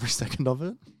enjoy every second of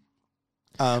it.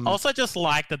 Also just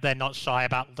like that they're not shy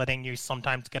about letting you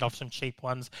sometimes get off some cheap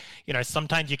ones. You know,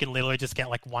 sometimes you can literally just get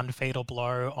like one fatal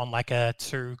blow on like a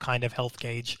 2 kind of health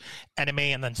gauge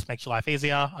enemy and then just makes your life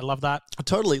easier. I love that.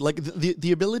 Totally. Like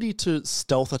the ability to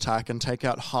stealth attack and take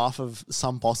out half of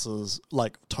some bosses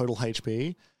like total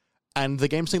HP, and the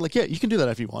game's saying like, yeah, you can do that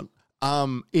if you want,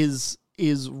 is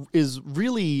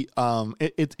really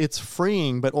it's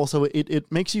freeing, but also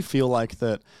it makes you feel like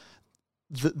that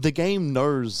the game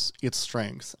knows its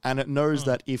strengths, and it knows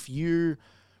that if you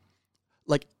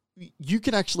like, you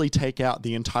can actually take out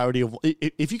the entirety of,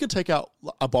 if you could take out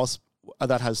a boss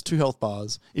that has 2 health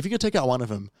bars, if you could take out one of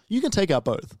them, you can take out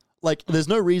both. Like, there's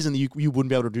no reason that you wouldn't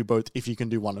be able to do both if you can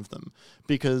do one of them,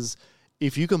 because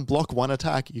if you can block one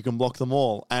attack, you can block them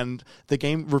all, and the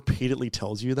game repeatedly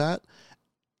tells you that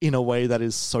in a way that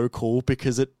is so cool,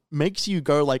 because it makes you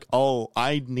go like, oh,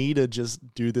 I need to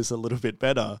just do this a little bit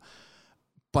better,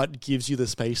 but gives you the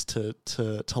space to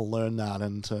learn that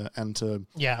and to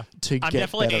get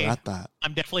better at that.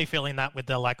 I'm definitely feeling that with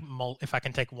the like, if I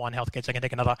can take one health gauge, I can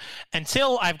take another.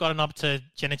 Until I've gotten up to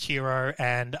Genichiro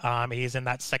and he's in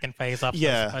that second phase up.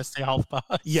 Supposed to health bars.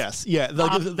 Yes, yeah, those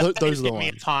are the ones.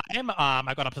 Me time.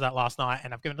 I got up to that last night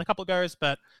and I've given it a couple of goes,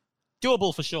 but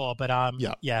doable for sure. But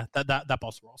that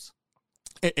boss rules.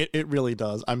 It really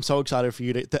does. I'm so excited for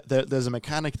you to. There's a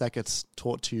mechanic that gets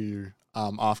taught to you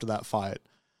after that fight.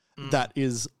 That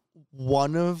is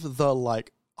one of the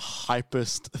like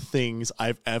hypest things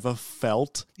I've ever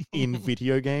felt in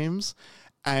video games,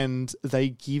 and they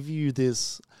give you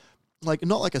this, like,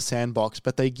 not like a sandbox,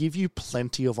 but they give you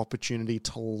plenty of opportunity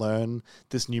to learn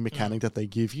this new mechanic that they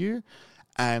give you,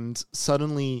 and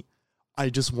suddenly I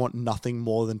just want nothing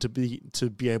more than to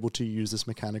be able to use this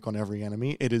mechanic on every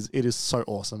enemy. It is so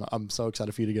awesome. I'm so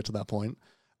excited for you to get to that point.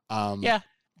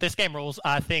 This game rules.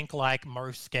 I think, like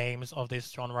most games of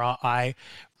this genre, I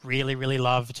really, really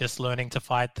love just learning to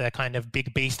fight the kind of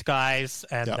big beast guys,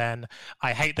 and then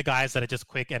I hate the guys that are just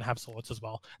quick and have swords as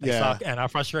well. They suck and are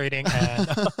frustrating. And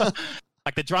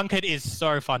Like the drunkard is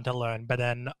so fun to learn, but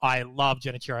then I love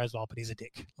Genichiro as well, but he's a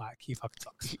dick. Like he fucking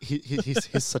sucks.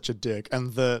 He's such a dick,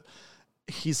 and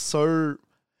he's so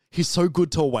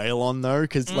good to wail on though,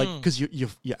 because you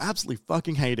absolutely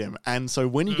fucking hate him, and so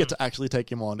when you get to actually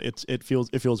take him on, it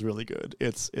feels really good.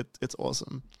 It's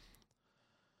awesome.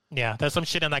 Yeah, there's some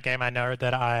shit in that game I know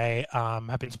that I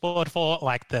have been spoiled for,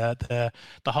 like the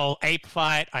whole ape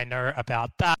fight. I know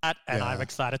about that, and I'm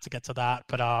excited to get to that.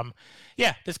 But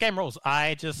yeah, this game rules.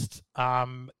 I just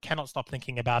cannot stop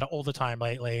thinking about it all the time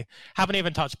lately. Haven't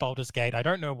even touched Baldur's Gate. I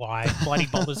don't know why. Bloody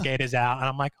Baldur's Gate is out, and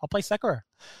I'm like, I'll play Sekiro.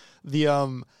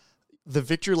 The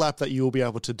victory lap that you will be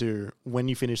able to do when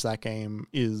you finish that game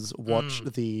is watch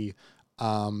the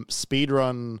speed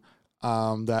run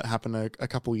that happened a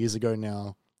couple years ago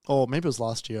now. Or maybe it was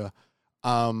last year,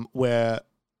 where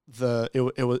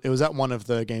it was at one of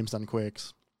the Games Done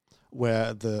Quicks,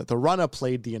 where the runner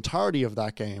played the entirety of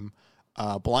that game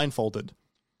blindfolded.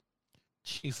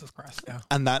 Jesus Christ! Yeah,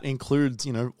 and that includes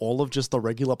all of just the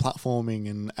regular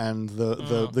platforming and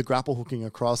the grapple hooking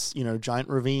across giant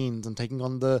ravines and taking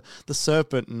on the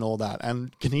serpent and all that,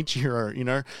 and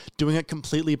Kenichiro doing it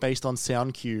completely based on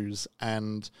sound cues,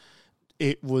 and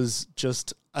it was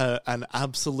just an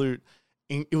absolute.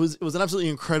 It was an absolutely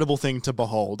incredible thing to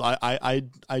behold. I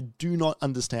do not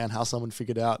understand how someone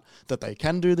figured out that they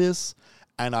can do this,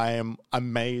 and I am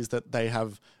amazed that they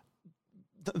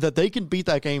can beat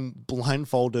that game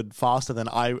blindfolded faster than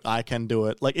I can do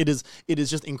it. Like it is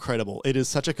just incredible. It is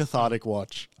such a cathartic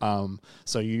watch.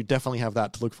 So you definitely have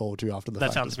that to look forward to after the fight.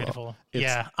 That sounds as well. beautiful.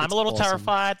 I'm a little awesome.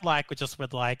 Terrified, with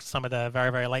some of the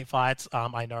very, very late fights.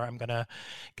 I know I'm gonna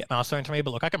get my ass thrown to me,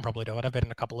 but look, I can probably do it. I've been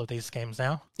in a couple of these games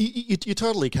now. You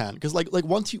totally can, because like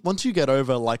once you get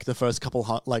over like the first couple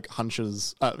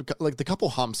hunches, like the couple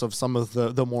humps of some of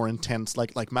the more intense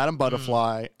like Madame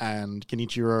Butterfly and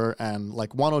Kenichiro and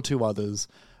like one or two others.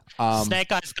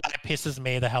 Snake Eyes guy pisses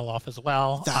me the hell off as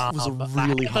well. That was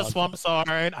really hard. The Swamp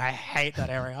Zone, I hate that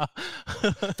area.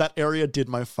 That area did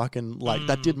my fucking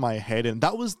that did my head in.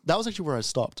 That was actually where I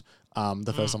stopped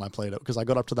the first time I played it, because I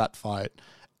got up to that fight,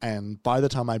 and by the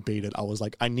time I beat it, I was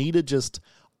like, I need a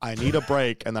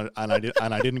break, and I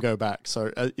didn't go back.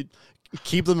 So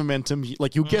keep the momentum.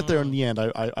 Like you'll get there in the end.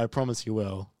 I promise you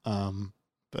will.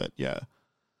 But yeah,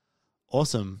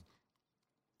 awesome.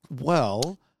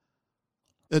 Well,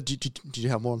 did you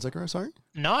have more on Sekiro? Sorry.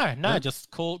 No, just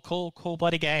cool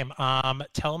bloody game.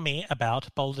 Tell me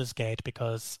about Baldur's Gate,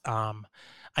 because I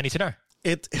need to know.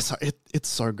 It's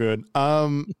so good.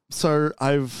 So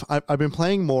I've been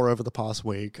playing more over the past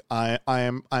week.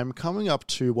 I'm coming up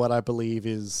to what I believe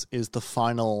is the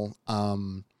final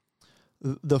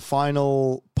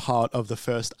part of the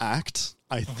first act,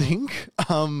 I think,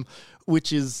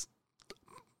 which is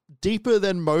deeper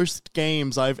than most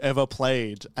games I've ever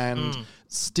played, and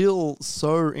still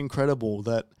so incredible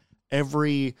that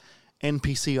every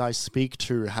NPC I speak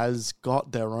to has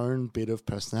got their own bit of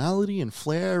personality and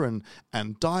flair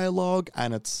and dialogue,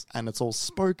 and it's all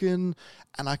spoken,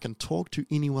 and I can talk to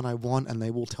anyone I want and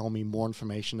they will tell me more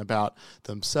information about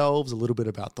themselves, a little bit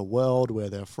about the world, where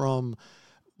they're from,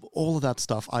 all of that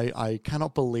stuff. I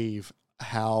cannot believe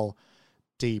how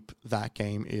deep that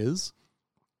game is.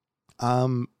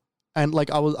 And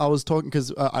like I was talking,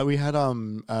 because we had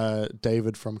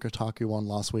David from Kotaku on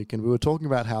last week, and we were talking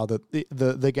about how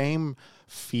the game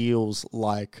feels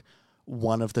like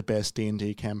one of the best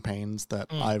D&D campaigns that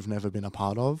I've never been a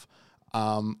part of,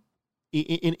 in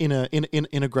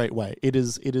a great way. It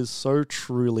is so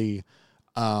truly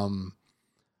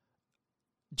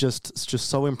just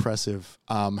so impressive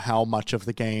how much of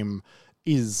the game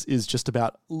is just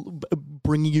about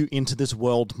bringing you into this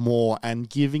world more and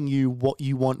giving you what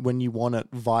you want when you want it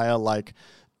via like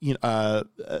a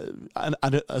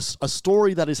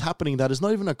story that is happening that is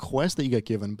not even a quest that you get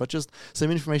given, but just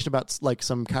some information about like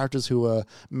some characters who are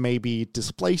maybe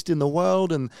displaced in the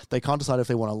world and they can't decide if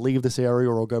they want to leave this area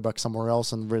or go back somewhere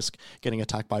else and risk getting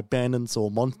attacked by bandits or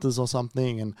monsters or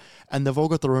something, and they've all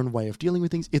got their own way of dealing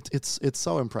with things. It's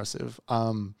so impressive.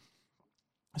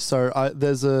 So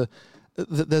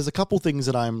there's a couple things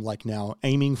that I'm like now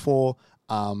aiming for.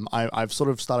 I've sort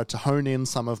of started to hone in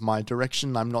some of my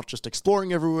direction. I'm not just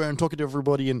exploring everywhere and talking to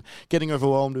everybody and getting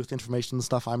overwhelmed with information and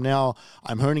stuff. I'm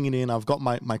honing it in. I've got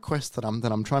my quest that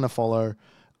I'm trying to follow.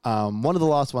 One of the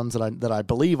last ones that I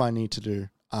believe I need to do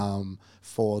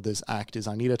for this act is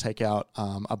I need to take out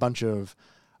a bunch of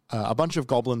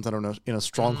goblins that are in a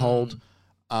stronghold.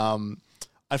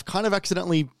 I've kind of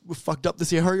accidentally fucked up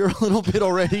this area a little bit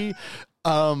already.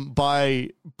 By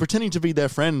pretending to be their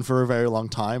friend for a very long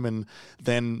time, and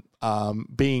then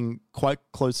being quite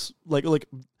close,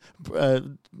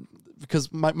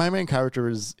 because my main character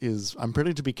is I'm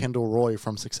pretending to be Kendall Roy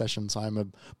from Succession, so I'm a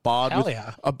bard Hell with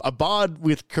yeah. a bard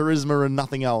with charisma and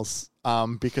nothing else.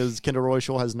 Because Kendall Roy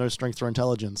sure has no strength or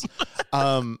intelligence.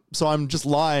 So I'm just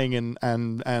lying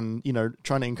and you know,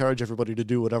 trying to encourage everybody to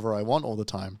do whatever I want all the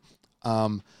time.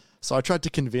 So I tried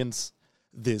to convince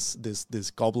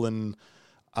this goblin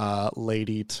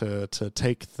lady to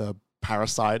take the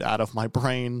parasite out of my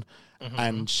brain,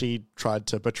 and she tried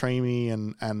to betray me,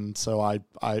 and so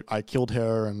I killed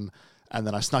her, and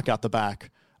then I snuck out the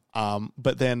back.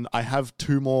 But then I have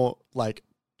two more like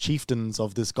chieftains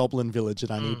of this goblin village that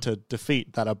I need to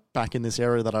defeat that are back in this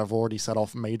area that I've already set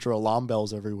off major alarm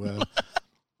bells everywhere.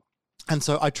 And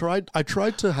so I tried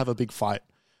to have a big fight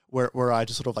where I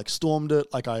just sort of like stormed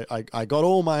it. Like I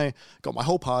got my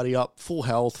whole party up, full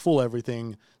health, full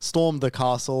everything, stormed the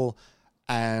castle,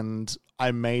 and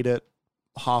I made it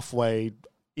halfway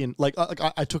in. Like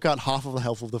I took out half of the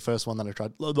health of the first one that I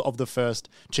tried, of the first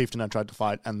chieftain I tried to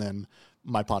fight, and then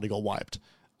my party got wiped.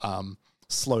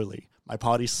 Slowly. My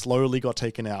party slowly got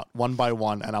taken out one by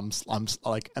one, and I'm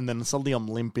like, and then suddenly I'm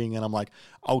limping, and I'm like,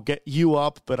 I'll get you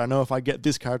up, but I know if I get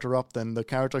this character up, then the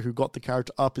character who got the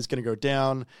character up is going to go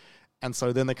down, and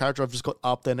so then the character I've just got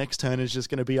up, their next turn is just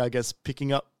going to be, I guess,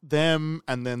 picking up them,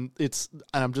 and then it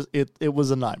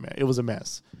was a nightmare. It was a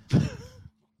mess.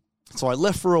 So I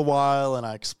left for a while, and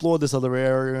I explored this other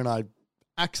area, and I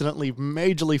accidentally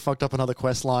majorly fucked up another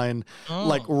quest line,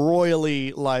 like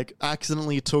royally, like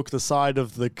accidentally took the side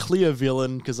of the clear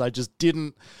villain because I just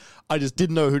didn't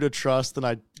know who to trust, and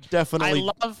I definitely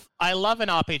I love an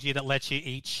RPG that lets you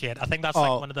eat shit. I think that's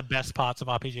like one of the best parts of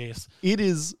RPGs. It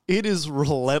is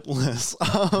relentless,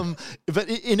 but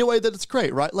in a way that it's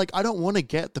great, right? Like I don't want to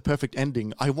get the perfect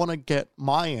ending. I want to get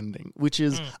my ending, which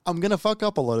is I'm gonna fuck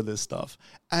up a lot of this stuff,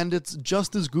 and it's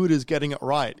just as good as getting it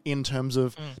right in terms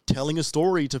of telling a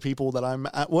story to people that I'm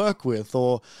at work with,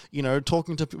 or you know,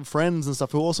 talking to friends and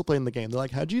stuff who are also playing the game. They're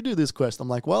like, "How'd you do this quest?" I'm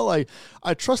like, "Well,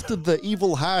 I trusted the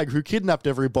evil hag who kidnapped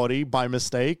everybody by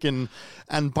mistake, and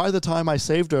by the time I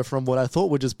saved her from what I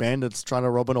thought were just bandits trying to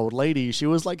rob an old lady, she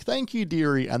was like, 'Thank you,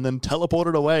 dearie,' and then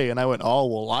teleported away, and I went, oh,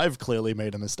 well, I've clearly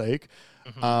made a mistake,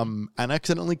 and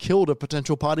accidentally killed a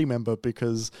potential party member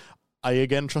because I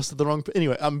again trusted the wrong.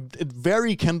 Anyway,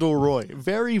 very Kendall Roy,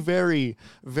 very, very,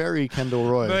 very Kendall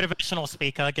Roy. Motivational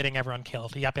speaker, getting everyone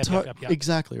killed. Yep.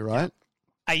 Exactly right. Yep.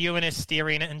 Are you an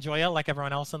Asterian enjoyer like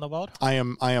everyone else in the world? I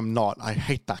am not. I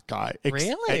hate that guy.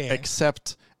 Really?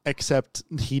 Except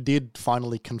he did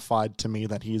finally confide to me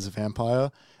that he is a vampire,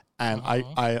 and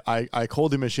I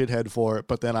called him a shithead for it,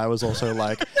 but then I was also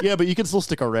like, yeah, but you can still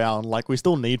stick around. Like, we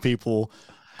still need people.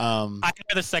 I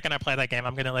know the second I play that game,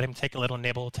 I'm going to let him take a little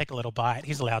nibble, take a little bite.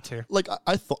 He's allowed to. Like,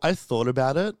 I thought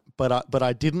about it, but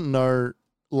I didn't know.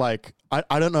 Like,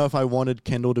 I don't know if I wanted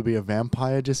Kendall to be a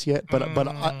vampire just yet, but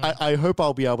I hope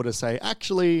I'll be able to say,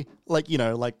 actually, like, you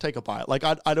know, like, take a bite. Like,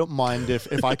 I don't mind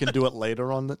if I can do it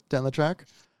later on down the track.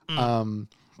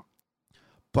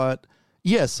 But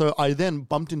yeah, so I then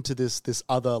bumped into this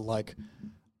other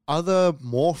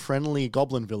more friendly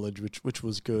goblin village, which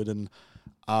was good, and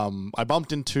I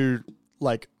bumped into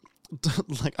like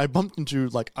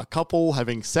a couple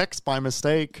having sex by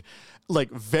mistake, like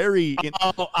very.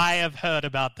 I have heard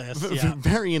about this. Yeah.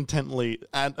 Very intently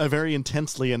and very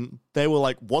intensely, and they were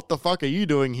like, "What the fuck are you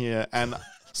doing here?" And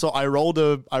so I rolled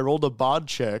a bard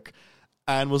check,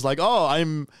 and was like, "Oh,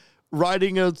 I'm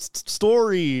writing a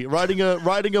story, writing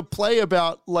a play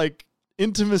about like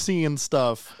intimacy and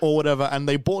stuff or whatever," and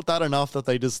they bought that enough that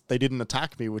they didn't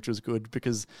attack me, which was good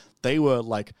because they were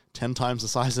like 10 times the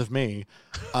size of me,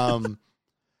 and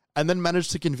then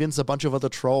managed to convince a bunch of other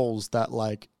trolls that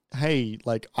like, hey,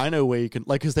 like I know where you can,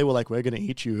 like, because they were like, we're gonna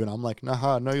eat you, and I'm like,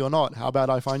 nah, no you're not, how about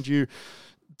I find you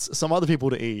some other people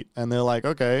to eat? And they're like,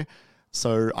 okay.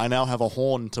 So I now have a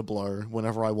horn to blow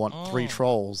whenever I want 3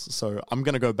 trolls. So I'm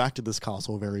going to go back to this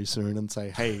castle very soon and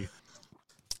say, hey,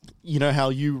 you know how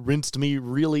you rinsed me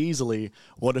really easily?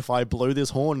 What if I blow this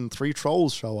horn and 3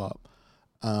 trolls show up?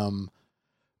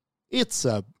 It's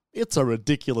a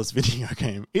ridiculous video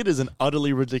game. It is an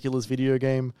utterly ridiculous video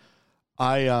game.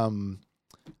 I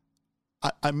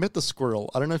met the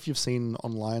squirrel. I don't know if you've seen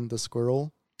online the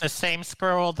squirrel. The same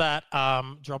squirrel that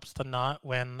drops the nut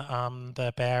when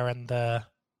the bear and the...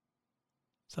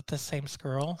 Is that the same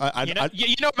squirrel?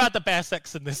 You know about the bear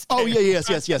sex in this game. Oh, yeah,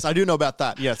 yes. I do know about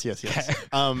that. Yes. Okay.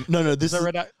 No, this is,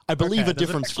 I believe, a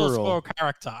different squirrel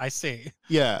character, I see.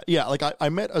 Yeah, like I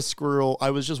met a squirrel. I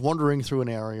was just wandering through an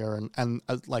area, and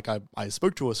like I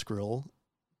spoke to a squirrel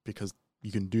because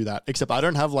you can do that, except I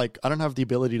don't have the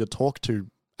ability to talk to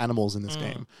animals in this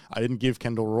game. I didn't give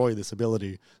Kendall Roy this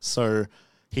ability. So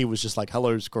he was just like,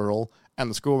 hello, squirrel. And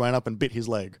the squirrel ran up and bit his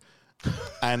leg.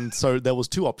 And so there was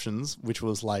two options, which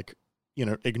was like, you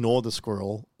know, ignore the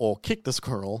squirrel or kick the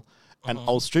squirrel. And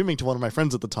I was streaming to one of my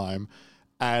friends at the time.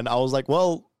 And I was like,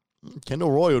 well,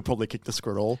 Kendall Roy would probably kick the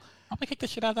squirrel. Probably kick the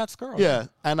shit out of that squirrel. Yeah.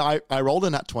 And I rolled a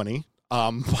nat 20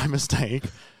 by mistake.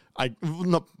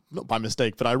 Not by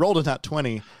mistake, but I rolled a nat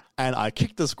 20 and I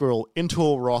kicked the squirrel into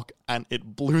a rock and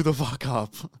it blew the fuck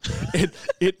up.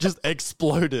 It just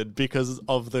exploded because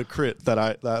of the crit that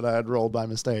I had rolled by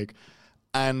mistake.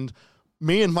 And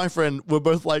me and my friend were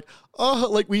both like, oh,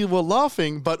 like we were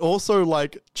laughing, but also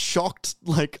like shocked,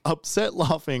 like upset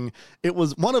laughing. It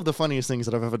was one of the funniest things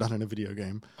that I've ever done in a video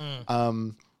game.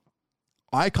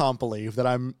 I can't believe that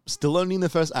I'm still only in the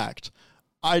first act.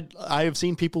 I have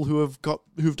seen people who've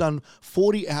done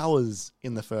 40 hours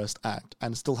in the first act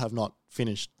and still have not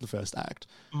finished the first act.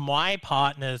 My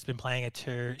partner's been playing it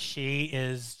too. She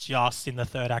is just in the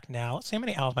third act now. Let's see how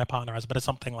many hours my partner has, but it's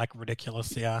something like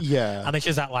ridiculous. Yeah. Yeah. I think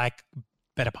she's at like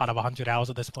better part of 100 hours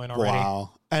at this point already.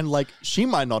 Wow. And like she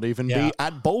might not even be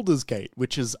at Baldur's Gate,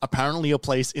 which is apparently a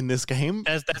place in this game.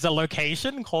 There's a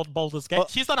location called Baldur's Gate.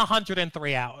 She's done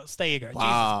 103 hours. There you go.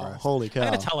 Wow. Jesus Christ. Holy cow. I'm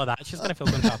going to tell her that. She's going to feel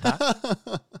good about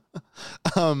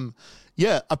that.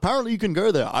 Yeah, apparently you can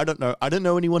go there. I don't know. I don't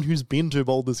know anyone who's been to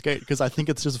Baldur's Gate because I think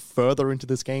it's just further into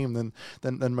this game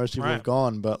than most people have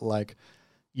gone. But like,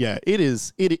 yeah, it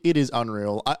is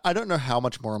unreal. I don't know how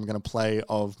much more I'm going to play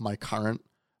of my current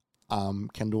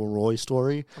Kendall Roy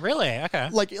story. Really? Okay.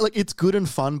 Like it's good and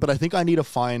fun, but I think I need to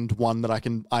find one that I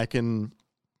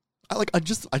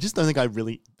just don't think I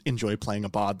really enjoy playing a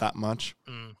bard that much.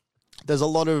 There's a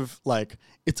lot of like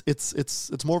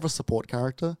it's more of a support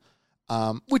character,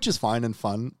 which is fine and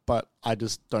fun, but I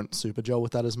just don't super gel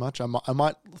with that as much. I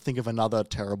might think of another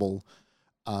terrible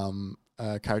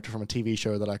character from a TV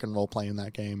show that I can role play in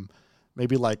that game.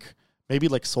 Maybe like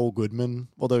Saul Goodman,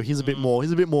 although he's a bit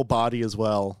more bardy as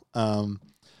well.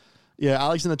 Yeah,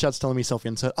 Alex in the chat's telling me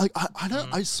self-insert.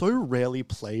 I so rarely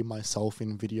play myself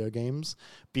in video games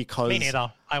because me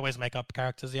neither. I always make up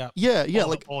characters. Yeah.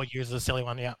 Or use a silly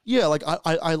one. Yeah. Yeah, like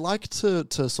I like to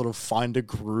sort of find a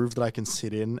groove that I can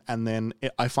sit in, and then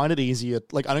I find it easier.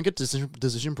 Like I don't get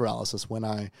decision paralysis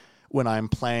when I'm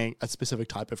playing a specific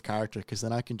type of character, because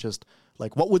then I can just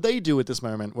like, what would they do at this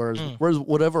moment? Whereas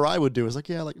whatever I would do is like,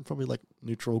 yeah, like probably like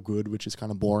neutral good, which is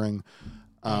kind of boring.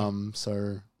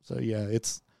 So yeah,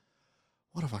 it's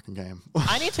what a fucking game.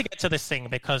 I need to get to this thing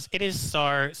because it is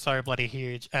so bloody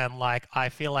huge, and like I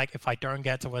feel like if I don't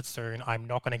get to it soon, I'm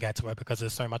not going to get to it because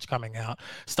there's so much coming out.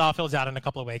 Starfield's out in a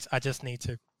couple of weeks. I just need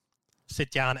to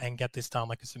sit down and get this done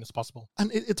like as soon as possible.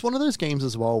 And it's one of those games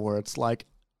as well where it's like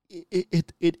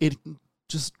it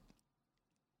just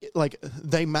like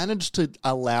they managed to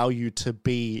allow you to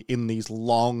be in these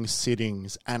long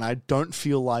sittings, and I don't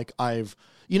feel like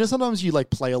sometimes you like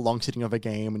play a long sitting of a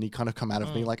game and you kind of come out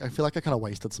of me like, I feel like I kind of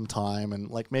wasted some time, and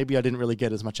like maybe I didn't really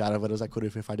get as much out of it as I could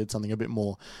have if I did something a bit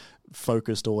more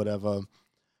focused or whatever.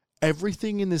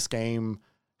 Everything in this game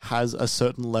has a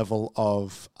certain level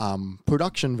of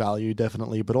production value,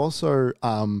 definitely, but also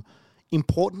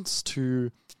importance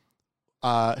to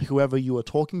whoever you are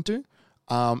talking to.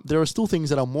 There are still things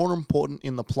that are more important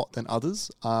in the plot than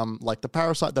others, like the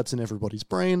parasite that's in everybody's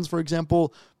brains, for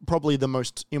example, probably the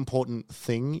most important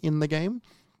thing in the game.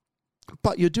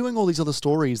 But you're doing all these other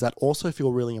stories that also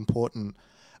feel really important,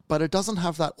 but it doesn't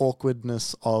have that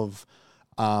awkwardness of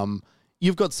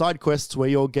you've got side quests where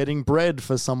you're getting bread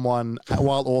for someone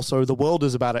while also the world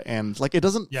is about to end. Like, it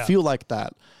doesn't feel like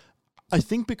that. I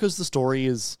think because the story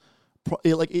is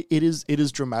it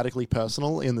is dramatically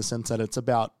personal in the sense that it's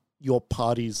about your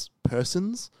party's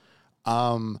persons.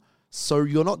 So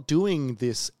you're not doing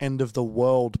this end of the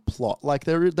world plot. Like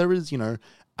there is,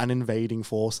 an invading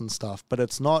force and stuff, but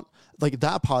it's not like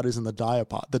that part isn't the dire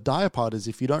part. The dire part is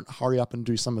if you don't hurry up and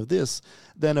do some of this,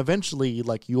 then eventually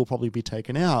like you'll probably be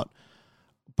taken out.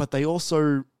 But they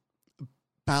also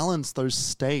balance those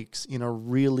stakes in a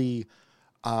really,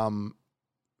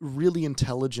 really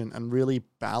intelligent and really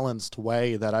balanced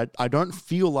way that I don't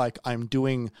feel like I'm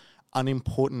doing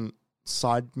unimportant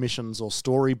side missions or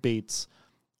story beats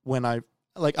when I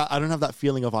don't have that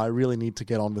feeling of I really need to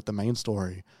get on with the main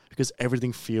story because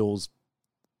everything feels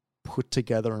put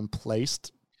together and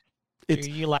placed. Do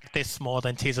you like this more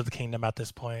than Tears of the Kingdom at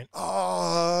this point?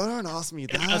 Oh, don't ask me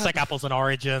that. It's like apples and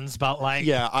origins, but like...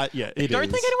 I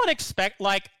don't think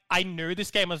anyone I knew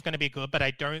this game was going to be good, but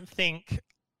I don't think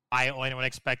anyone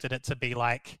expected it to be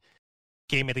like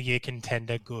Game of the Year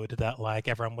contender good that like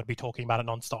everyone would be talking about it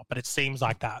nonstop, but it seems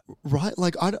like that. Right,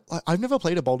 like I've never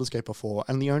played a Baldur's Gate before,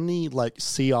 and the only like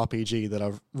CRPG that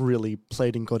I've really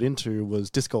played and got into was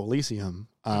Disco Elysium,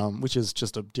 which is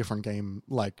just a different game,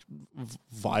 like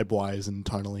vibe-wise and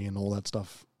tonally and all that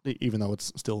stuff, even though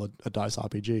it's still a dice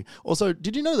RPG. Also,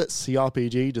 did you know that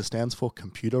CRPG just stands for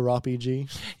Computer RPG?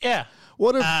 Yeah.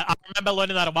 I remember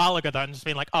learning that a while ago, though, and just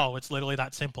being like, "Oh, it's literally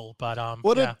that simple." But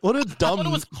what a dumb. I thought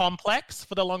it was complex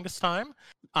for the longest time.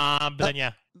 But then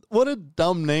yeah, what a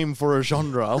dumb name for a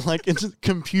genre. Like it's a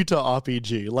computer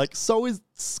RPG. Like so is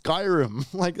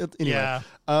Skyrim. Like anyway.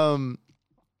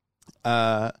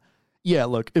 Yeah.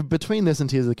 Look, between this and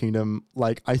Tears of the Kingdom,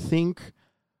 like I think,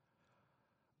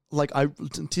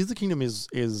 Tears of the Kingdom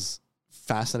is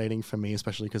fascinating for me,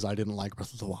 especially because I didn't like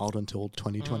Breath of the Wild until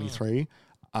 2023.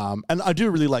 And I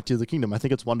do really like Tears of the Kingdom. I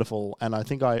think it's wonderful, and I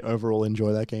think I overall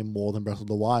enjoy that game more than Breath of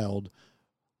the Wild.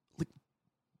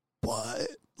 But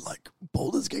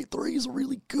Baldur's Gate 3 is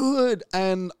really good,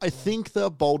 and I think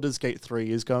that Baldur's Gate 3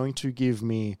 is going to give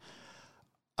me,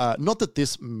 not that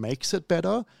this makes it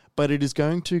better, but it is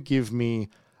going to give me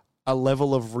a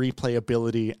level of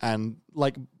replayability and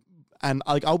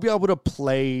I'll be able to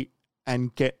play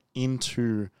and get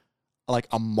into like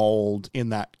a mold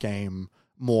in that game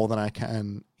more than I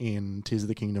can in Tears of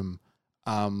the Kingdom.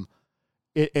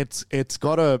 It's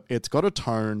got a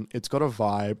tone, it's got a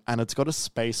vibe, and it's got a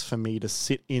space for me to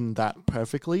sit in that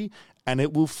perfectly, and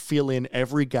it will fill in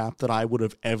every gap that I would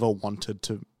have ever wanted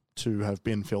to have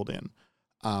been filled in,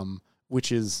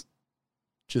 which is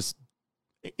just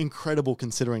incredible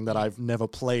considering that I've never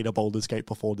played a Baldur's Gate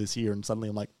before this year, and suddenly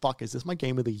I'm like, fuck, is this my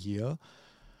game of the year?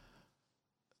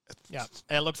 Yeah,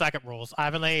 it looks like it rules.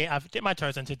 I've dipped my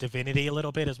toes into Divinity a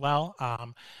little bit as well.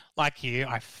 Like you,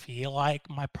 I feel like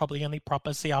my probably only proper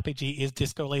CRPG is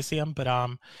Disco Elysium, but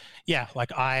yeah,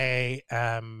 like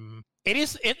it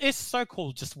is so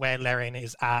cool just where Larian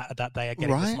is at, that they are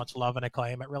getting this much love and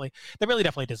acclaim. They really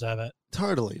definitely deserve it.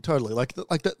 Totally.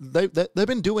 They've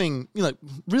been doing,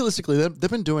 realistically, they've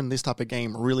been doing this type of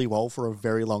game really well for a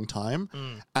very long time,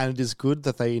 and it is good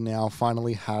that they now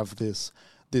finally have this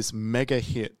mega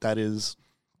hit that is,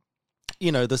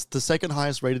 the second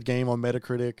highest rated game on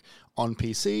Metacritic on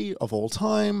PC of all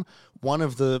time, one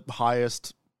of the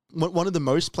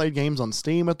most played games on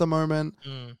Steam at the moment,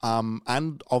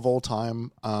 and of all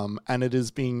time, and it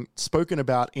is being spoken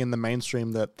about in the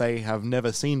mainstream that they have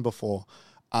never seen before.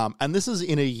 And this is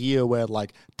in a year where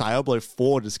Diablo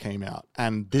 4 just came out,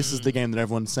 and this is the game that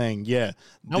everyone's saying, no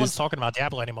one's talking about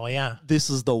Diablo anymore. Yeah, this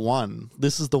is the one.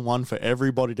 This is the one for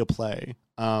everybody to play.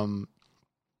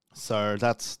 So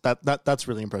that's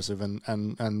really impressive,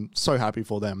 and so happy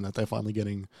for them that they're finally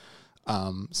getting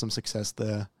some success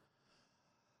there.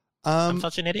 I'm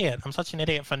such an idiot. I'm such an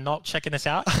idiot for not checking this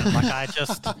out.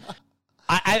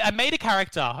 I made a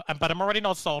character, but I'm already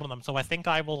not sold on them, so I think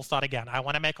I will start again. I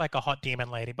want to make a hot demon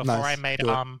lady. Before I made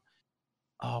one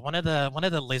of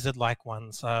the lizard like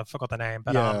ones. Forgot the name,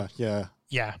 but yeah.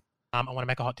 I want to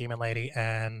make a hot demon lady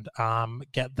and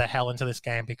get the hell into this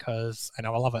game because I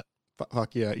know I love it.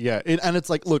 Fuck yeah. And it's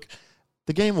look,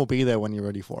 the game will be there when you're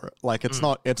ready for it.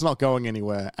 It's not going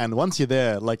anywhere, and once you're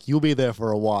there, you'll be there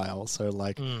for a while.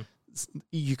 So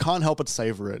you can't help but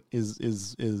savor it.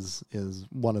 Is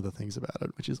one of the things about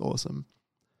it, which is awesome.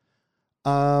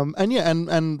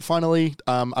 And finally,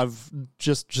 I've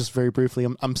just very briefly,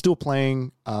 I'm still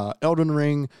playing Elden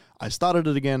Ring. I started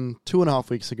it again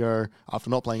 2.5 weeks ago after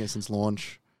not playing it since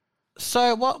launch.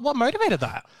 So what motivated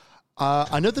that?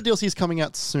 I know the DLC is coming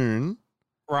out soon.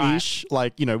 Ish,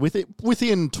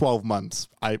 within 12 months,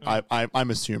 I'm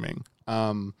assuming.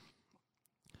 And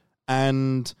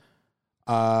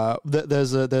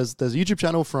there's a YouTube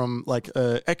channel from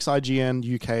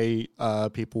ex-IGN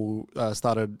UK people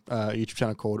started a YouTube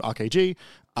channel called RKG,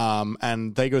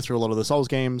 and they go through a lot of the Souls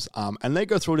games, and they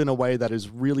go through it in a way that is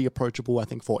really approachable, I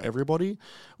think, for everybody,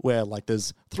 where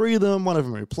there's 3 of them, one of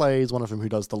them who plays, one of them who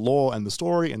does the lore and the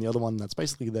story, and the other one that's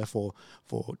basically there for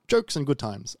jokes and good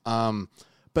times.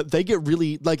 But they get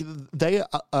really, they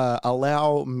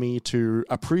allow me to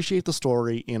appreciate the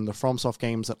story in the FromSoft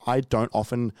games that I don't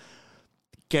often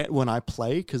get when I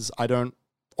play, because I don't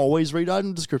always read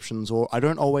item descriptions, or I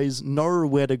don't always know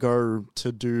where to go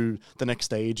to do the next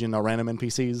stage in a random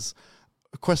NPC's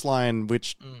quest line,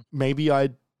 which maybe I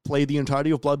played the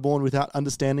entirety of Bloodborne without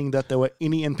understanding that there were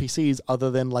any NPCs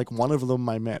other than one of them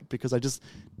I met, because I just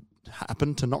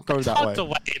happened to not go that way.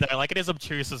 Though. It is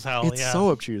obtuse as hell. It's so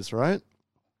obtuse, right?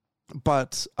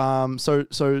 But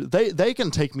so they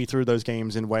can take me through those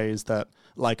games in ways that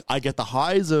I get the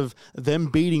highs of them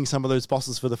beating some of those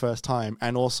bosses for the first time,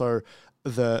 and also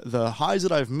the highs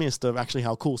that I've missed of actually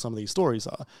how cool some of these stories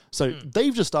are. So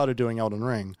they've just started doing Elden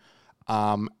Ring.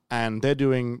 And they're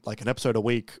doing like an episode a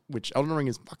week, which Elden Ring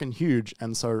is fucking huge.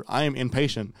 And so I am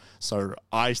impatient. So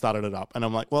I started it up and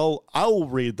I'm like, well, I'll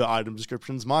read the item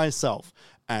descriptions myself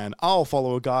and I'll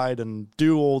follow a guide and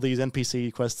do all these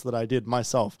NPC quests that I did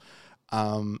myself.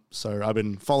 So I've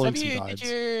been following some guides.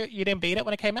 You didn't beat it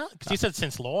when it came out? Because you said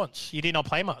since launch, you did not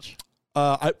play much.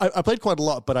 I played quite a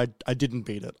lot, but I didn't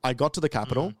beat it. I got to the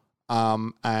capital,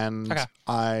 and okay.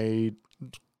 I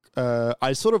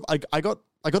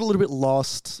got a little bit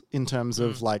lost in terms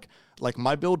of like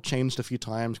my build changed a few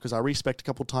times because I respec'd a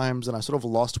couple times and I sort of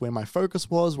lost where my focus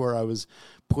was, where I was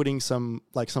putting some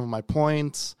of my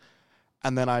points.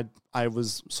 And then I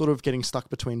was sort of getting stuck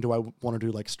between, do I want to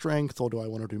do like strength or do I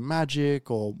want to do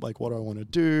magic or like what do I want to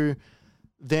do?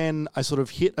 Then I sort of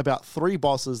hit about 3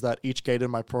 bosses that each gated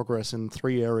my progress in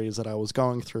 3 areas that I was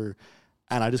going through.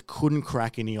 And I just couldn't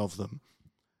crack any of them.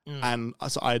 And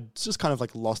so I just kind of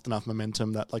like lost enough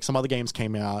momentum that like some other games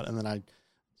came out and then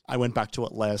I went back to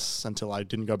it less until I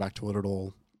didn't go back to it at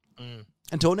all.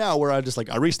 Until now where I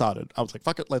restarted. I was like,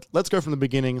 fuck it, let's go from the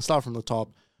beginning, start from the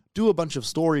top, do a bunch of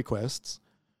story quests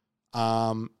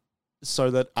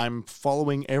so that I'm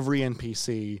following every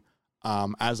NPC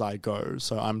as I go.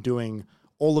 So I'm doing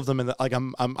all of them in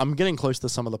I'm getting close to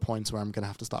some of the points where I'm going to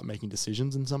have to start making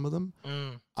decisions in some of them.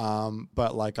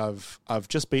 But like I've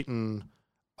just beaten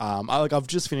I've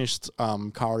just finished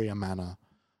Caria Manor.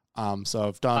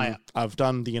 So I've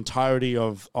done the entirety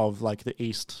of like the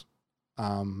east.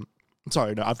 I've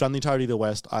done the entirety of the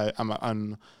west.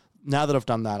 I'm now that I've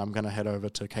done that, I'm gonna head over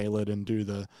to Caelid and do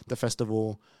the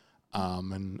festival,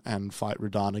 and fight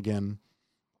Radahn again.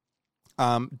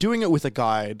 Doing it with a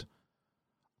guide,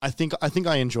 I think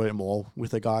I enjoy it more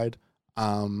with a guide.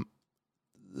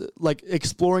 Like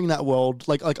exploring that world,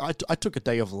 like I took a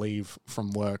day of leave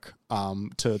from work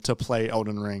to play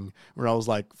Elden Ring, where I was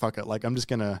like, fuck it, like I'm just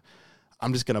gonna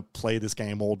play this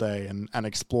game all day and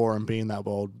explore and be in that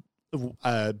world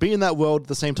at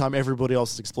the same time everybody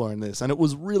else is exploring this. And it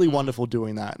was really wonderful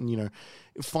doing that and, you know,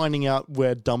 finding out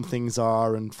where dumb things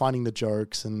are and finding the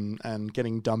jokes and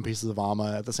getting dumb pieces of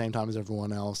armor at the same time as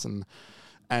everyone else and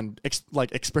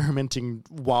experimenting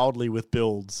wildly with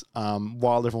builds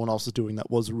while everyone else is doing that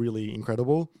was really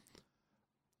incredible.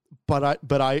 But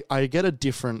I get a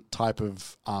different type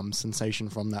of sensation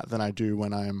from that than I do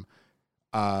when I'm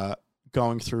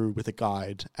going through with a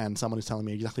guide and someone is telling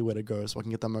me exactly where to go so I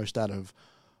can get the most out of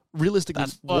realistically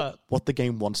what the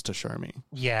game wants to show me.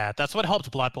 Yeah, that's what helped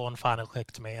Bloodborne finally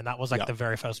click to me, and that was like the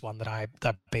very first one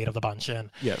that beat of the bunch. And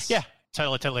yes, yeah.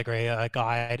 Totally agree. A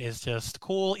guide is just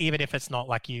cool, even if it's not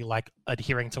like you like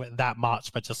adhering to it that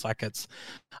much, but just like it's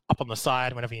up on the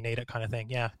side whenever you need it, kind of thing.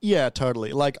 Yeah. Yeah,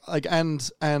 totally.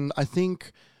 And I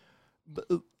think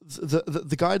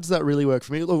the guides that really work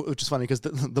for me, which is funny because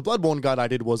the Bloodborne guide I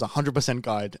did was 100%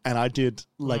 guide, and I did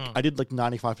like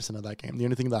 95% of that game. The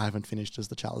only thing that I haven't finished is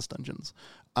the Chalice dungeons.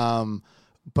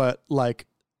 But like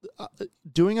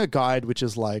doing a guide, which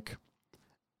is like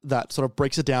that sort of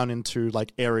breaks it down into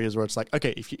like areas where it's like,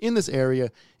 okay, if you're in this area,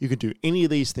 you can do any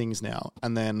of these things now.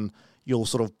 And then you'll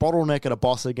sort of bottleneck at a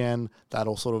boss again.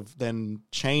 That'll sort of then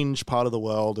change part of the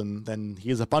world. And then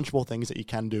here's a bunch more things that you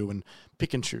can do and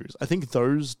pick and choose. I think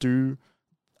those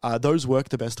work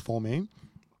the best for me.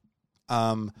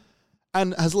 And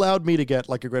has allowed me to get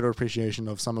like a greater appreciation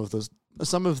of some of the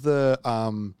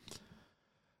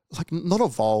like not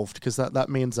evolved, because that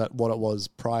means that what it was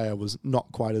prior was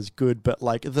not quite as good, but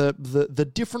like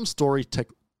the different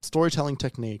storytelling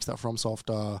techniques that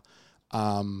FromSoft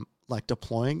are like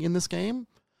deploying in this game,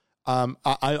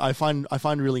 I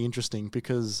find really interesting,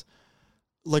 because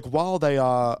like while they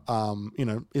are you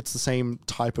know, it's the same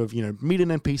type of, you know, meet an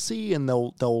NPC and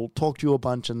they'll talk to you a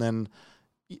bunch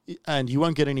and you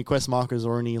won't get any quest markers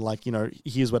or any like, you know,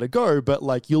 here's where to go, but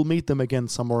like you'll meet them again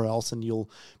somewhere else and you'll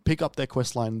pick up their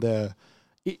quest line there.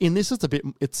 In this, it's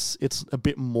a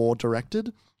bit more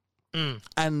directed,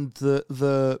 and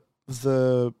the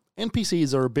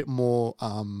NPCs are a bit more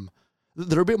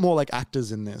they're a bit more like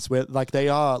actors in this, where like they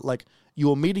are like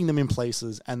you're meeting them in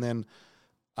places and then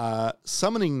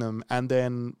summoning them and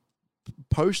then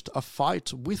post a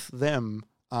fight with them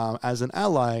as an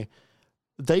ally.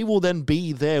 They will then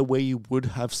be there where you would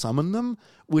have summoned them,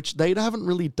 which they haven't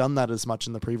really done that as much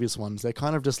in the previous ones. They're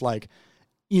kind of just like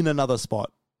in another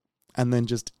spot and then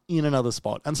just in another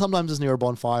spot. And sometimes it's near a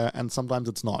bonfire and sometimes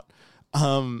it's not.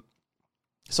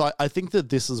 So I think that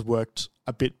this has worked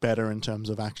a bit better in terms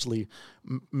of actually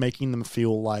making them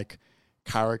feel like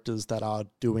characters that are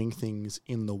doing things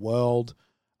in the world,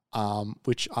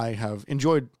 which I have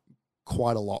enjoyed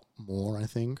quite a lot more, I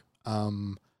think.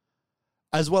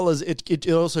 As well as it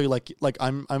also like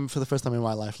I'm for the first time in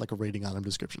my life like reading item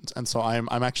descriptions, and so I'm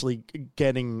actually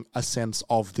getting a sense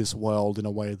of this world in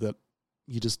a way that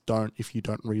you just don't if you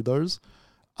don't read those,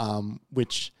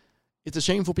 which it's a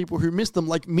shame for people who miss them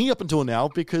like me up until now,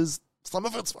 because some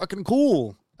of it's fucking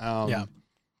cool. Yeah.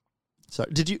 So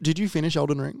did you finish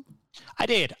Elden Ring? I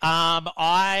did.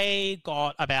 I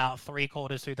got about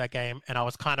 3/4 through that game, and I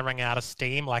was kind of running out of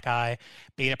steam. Like I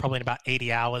beat it probably in about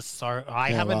 80 hours. So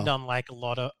I haven't done like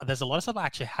there's a lot of stuff I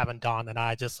actually haven't done, and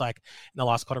I just like in the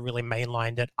last quarter really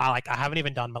mainlined it. I haven't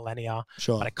even done Millennia,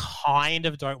 Sure. but I kind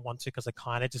of don't want to because I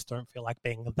kind of just don't feel like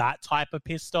being that type of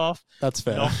pissed off. That's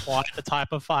fair. Not quite the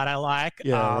type of fight I like.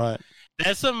 Yeah, right.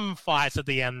 There's some fights at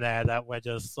the end there that were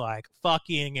just like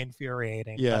fucking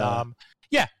infuriating. Yeah. But,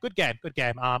 yeah, good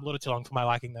game. A little too long for my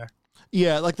liking there.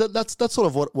 Yeah, like that's sort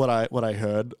of what I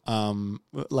heard.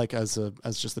 Like as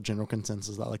just the general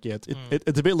consensus that like it's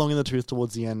a bit long in the tooth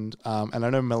towards the end. And I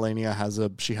know Melania has an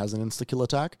insta kill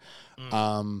attack.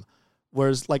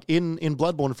 Whereas like in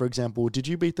Bloodborne, for example, did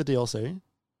you beat the DLC?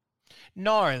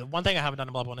 No, one thing I haven't done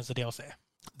in Bloodborne is the DLC.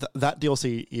 That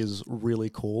DLC is really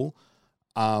cool.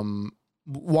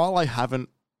 While I haven't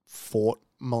fought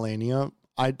Melania,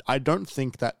 I don't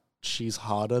think that she's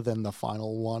harder than the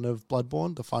final one of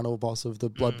Bloodborne, the final boss of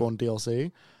the Bloodborne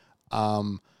DLC,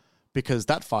 because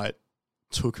that fight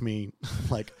took me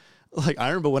like I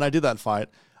remember when I did that fight,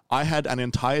 I had an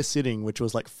entire sitting which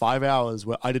was like 5 hours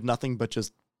where I did nothing but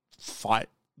just fight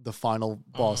the final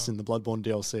boss in the Bloodborne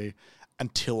DLC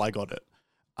until I got it,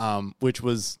 which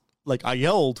was like I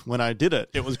yelled when I did it.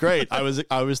 It was great. I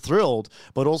was thrilled,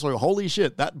 but also holy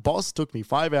shit, that boss took me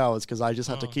 5 hours because I just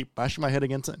had to keep bashing my head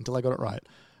against it until I got it right.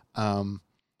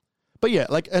 But yeah,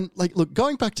 look,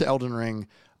 going back to Elden Ring,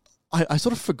 I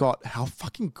sort of forgot how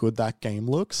fucking good that game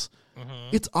looks.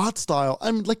 Its art style,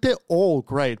 I mean, like they're all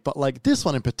great, but like this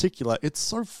one in particular, it's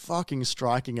so fucking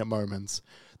striking at moments.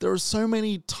 There are so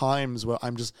many times where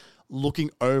I'm just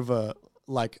looking over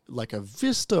like a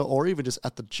vista or even just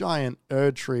at the giant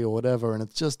Erd tree or whatever, and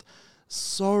it's just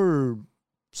so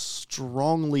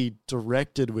strongly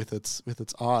directed with its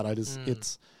art.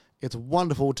 It's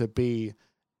wonderful to be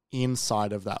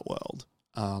inside of that world.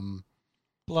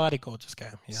 Bloody gorgeous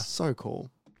game. Yeah. So cool.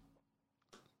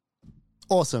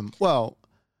 Awesome. Well,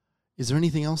 is there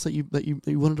anything else that you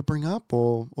wanted to bring up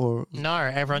or No,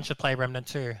 everyone should play Remnant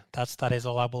 2. That is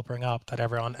all I will bring up, that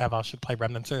everyone ever should play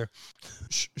Remnant 2.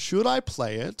 Should I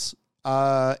play it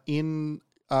in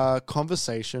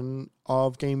conversation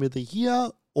of Game of the Year,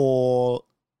 or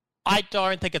I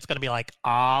don't think it's going to be like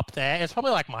up there. It's probably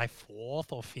like my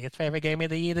 4th or 5th favorite game of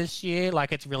the year this year.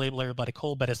 Like it's really bloody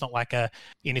cool, but it's not like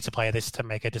you need to play this to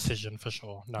make a decision for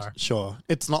sure. No. Sure.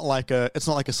 It's not like a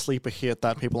sleeper hit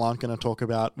that people aren't going to talk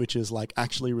about, which is like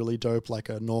actually really dope, like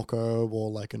a Norco or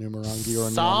like an Umurangi or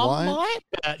a Some might,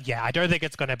 but yeah, I don't think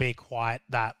it's going to be quite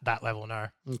that level. No.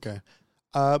 Okay.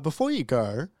 Before you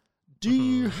go, do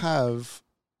you have?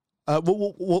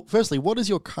 Well, firstly, what is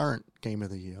your current game of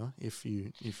the year? If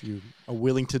you are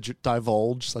willing to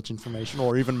divulge such information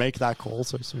or even make that call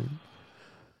so soon.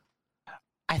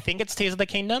 I think it's Tears of the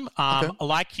Kingdom. Okay.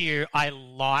 Like you, I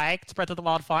liked Breath of the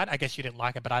Wild fight. I guess you didn't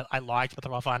like it, but I liked Breath of the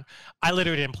Wild fight. I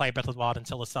literally didn't play Breath of the Wild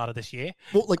until the start of this year.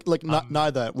 Well,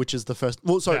 neither, which is the first.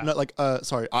 Well, sorry, no,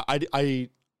 sorry. I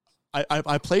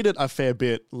played it a fair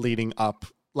bit leading up,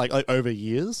 like over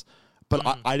years.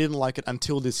 But I didn't like it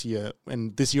until this year,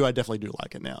 and this year I definitely do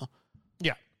like it now.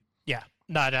 Yeah.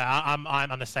 No,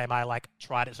 I'm the same. I like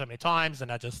tried it so many times, and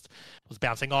I just was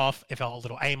bouncing off. It felt a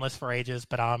little aimless for ages,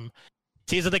 but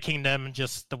Tears of the Kingdom,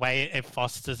 just the way it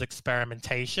fosters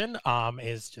experimentation,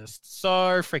 is just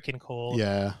so freaking cool.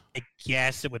 Yeah. I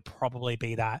guess it would probably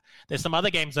be that. There's some other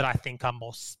games that I think are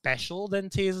more special than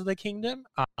Tears of the Kingdom,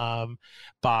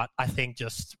 but I think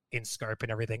just in scope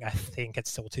and everything, I think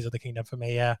it's still Tears of the Kingdom for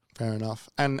me. Yeah. Fair enough.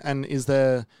 And is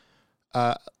there?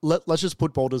 Let's just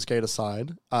put Baldur's Gate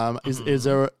aside. Is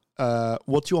there?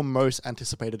 What's your most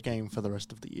anticipated game for the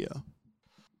rest of the year?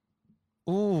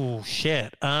 Ooh,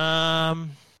 shit. Knowing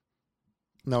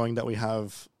that we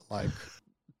have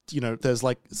there's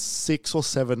like 6 or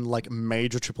 7 like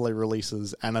major AAA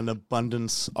releases and an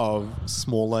abundance of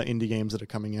smaller indie games that are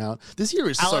coming out. This year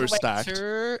is so stacked.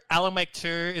 Alan Wake 2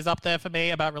 is up there for me.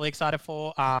 About really excited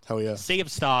for. Hell yeah. Sea of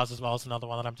Stars as well is another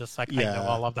one that I'm just like, I know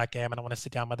I love that game and I want to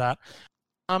sit down with that.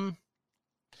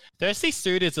 Thirsty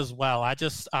Studios as well. I've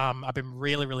been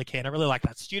really, really keen. I really like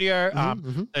that studio.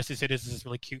 Thirsty Studios is this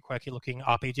really cute, quirky looking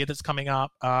RPG that's coming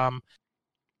up.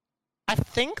 I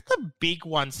think the big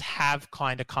ones have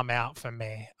kind of come out for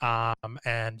me.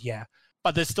 And yeah,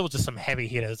 but there's still just some heavy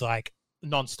hitters like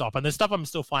nonstop. And there's stuff I'm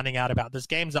still finding out about. There's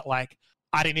games that like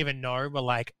I didn't even know were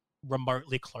like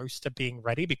remotely close to being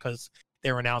ready because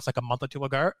they were announced like a month or two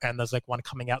ago. And there's like one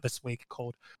coming out this week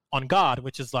called On Guard,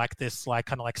 which is like this like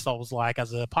kind of like Souls-like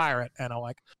as a pirate. And I'm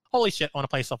like, holy shit, I want to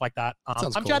play stuff like that.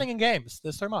 I'm cool. chatting in games.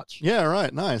 There's so much. Yeah,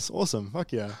 right. Nice. Awesome.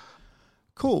 Fuck yeah.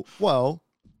 Cool. Well,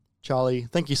 Charlie,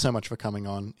 thank you so much for coming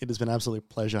on. It has been an absolute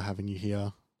pleasure having you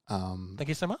here. Thank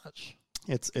you so much.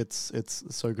 It's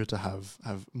so good to have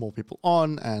more people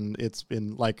on, and it's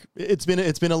been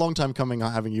a long time coming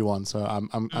having you on. So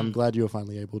I'm glad you were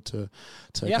finally able to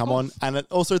come on. And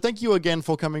also thank you again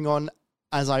for coming on.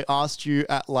 As I asked you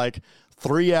at like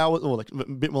 3 hours, or like a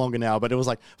bit longer now, but it was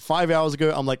like 5 hours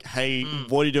ago. I'm like, hey,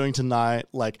 what are you doing tonight?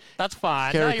 Like, that's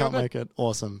fine. Kerry can't make it.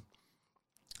 Awesome.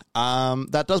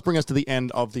 That does bring us to the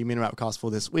end of the MiniMapCast for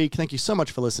this week. Thank you so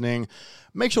much for listening.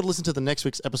 Make sure to listen to the next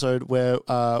week's episode where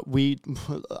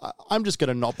I'm just going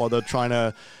to not bother trying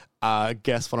to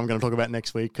guess what I'm going to talk about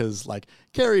next week because like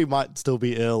Kerry might still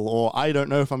be ill, or I don't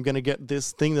know if I'm going to get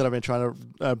this thing that I've been trying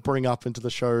to bring up into the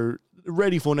show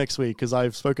ready for next week because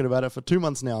I've spoken about it for 2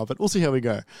 months now, but we'll see how we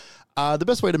go. The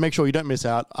best way to make sure you don't miss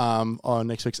out on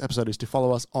next week's episode is to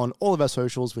follow us on all of our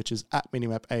socials, which is at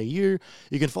MiniMapAU.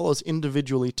 You can follow us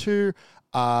individually too.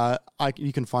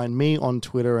 You can find me on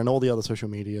Twitter and all the other social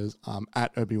medias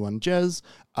at Obi-Wan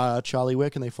Charlie,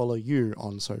 where can they follow you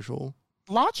on social?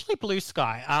 Largely Blue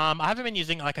Sky. I haven't been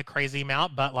using like a crazy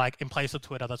amount, but like in place of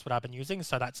Twitter, that's what I've been using.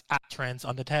 So that's at Trans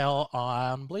Undertale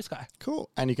on Blue Sky. Cool.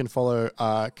 And you can follow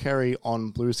Kerry on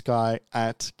Blue Sky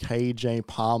at KJ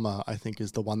Palmer, I think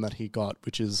is the one that he got,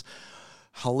 which is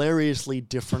hilariously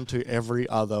different to every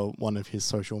other one of his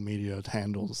social media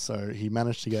handles. So he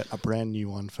managed to get a brand new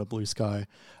one for Blue Sky.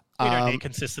 We don't need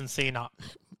consistency, no.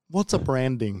 What's a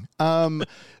branding? You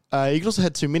can also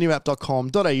head to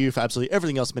minimap.com.au for absolutely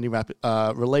everything else Minimap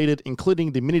related,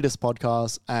 including the Minidisc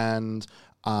podcast and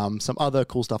some other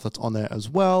cool stuff that's on there as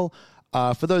well.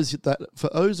 For those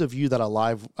of you that are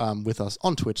live with us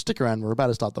on Twitch, stick around. We're about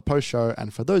to start the post show.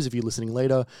 And for those of you listening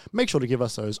later, make sure to give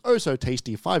us those oh so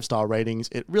tasty 5-star ratings.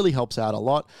 It really helps out a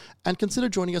lot. And consider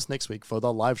joining us next week for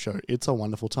the live show. It's a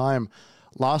wonderful time.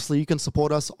 Lastly, you can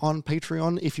support us on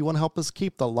Patreon. If you want to help us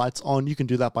keep the lights on, you can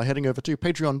do that by heading over to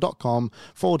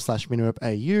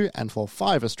patreon.com/minimapau. And for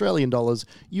 $5 Australian,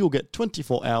 you'll get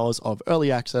 24 hours of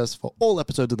early access for all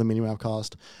episodes of the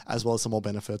Minimapcast, as well as some more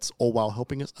benefits, all while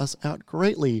helping us out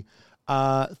greatly.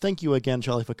 Thank you again,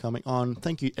 Charlie, for coming on.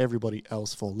 Thank you, everybody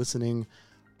else, for listening.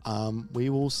 We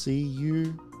will see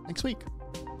you next week.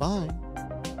 Bye.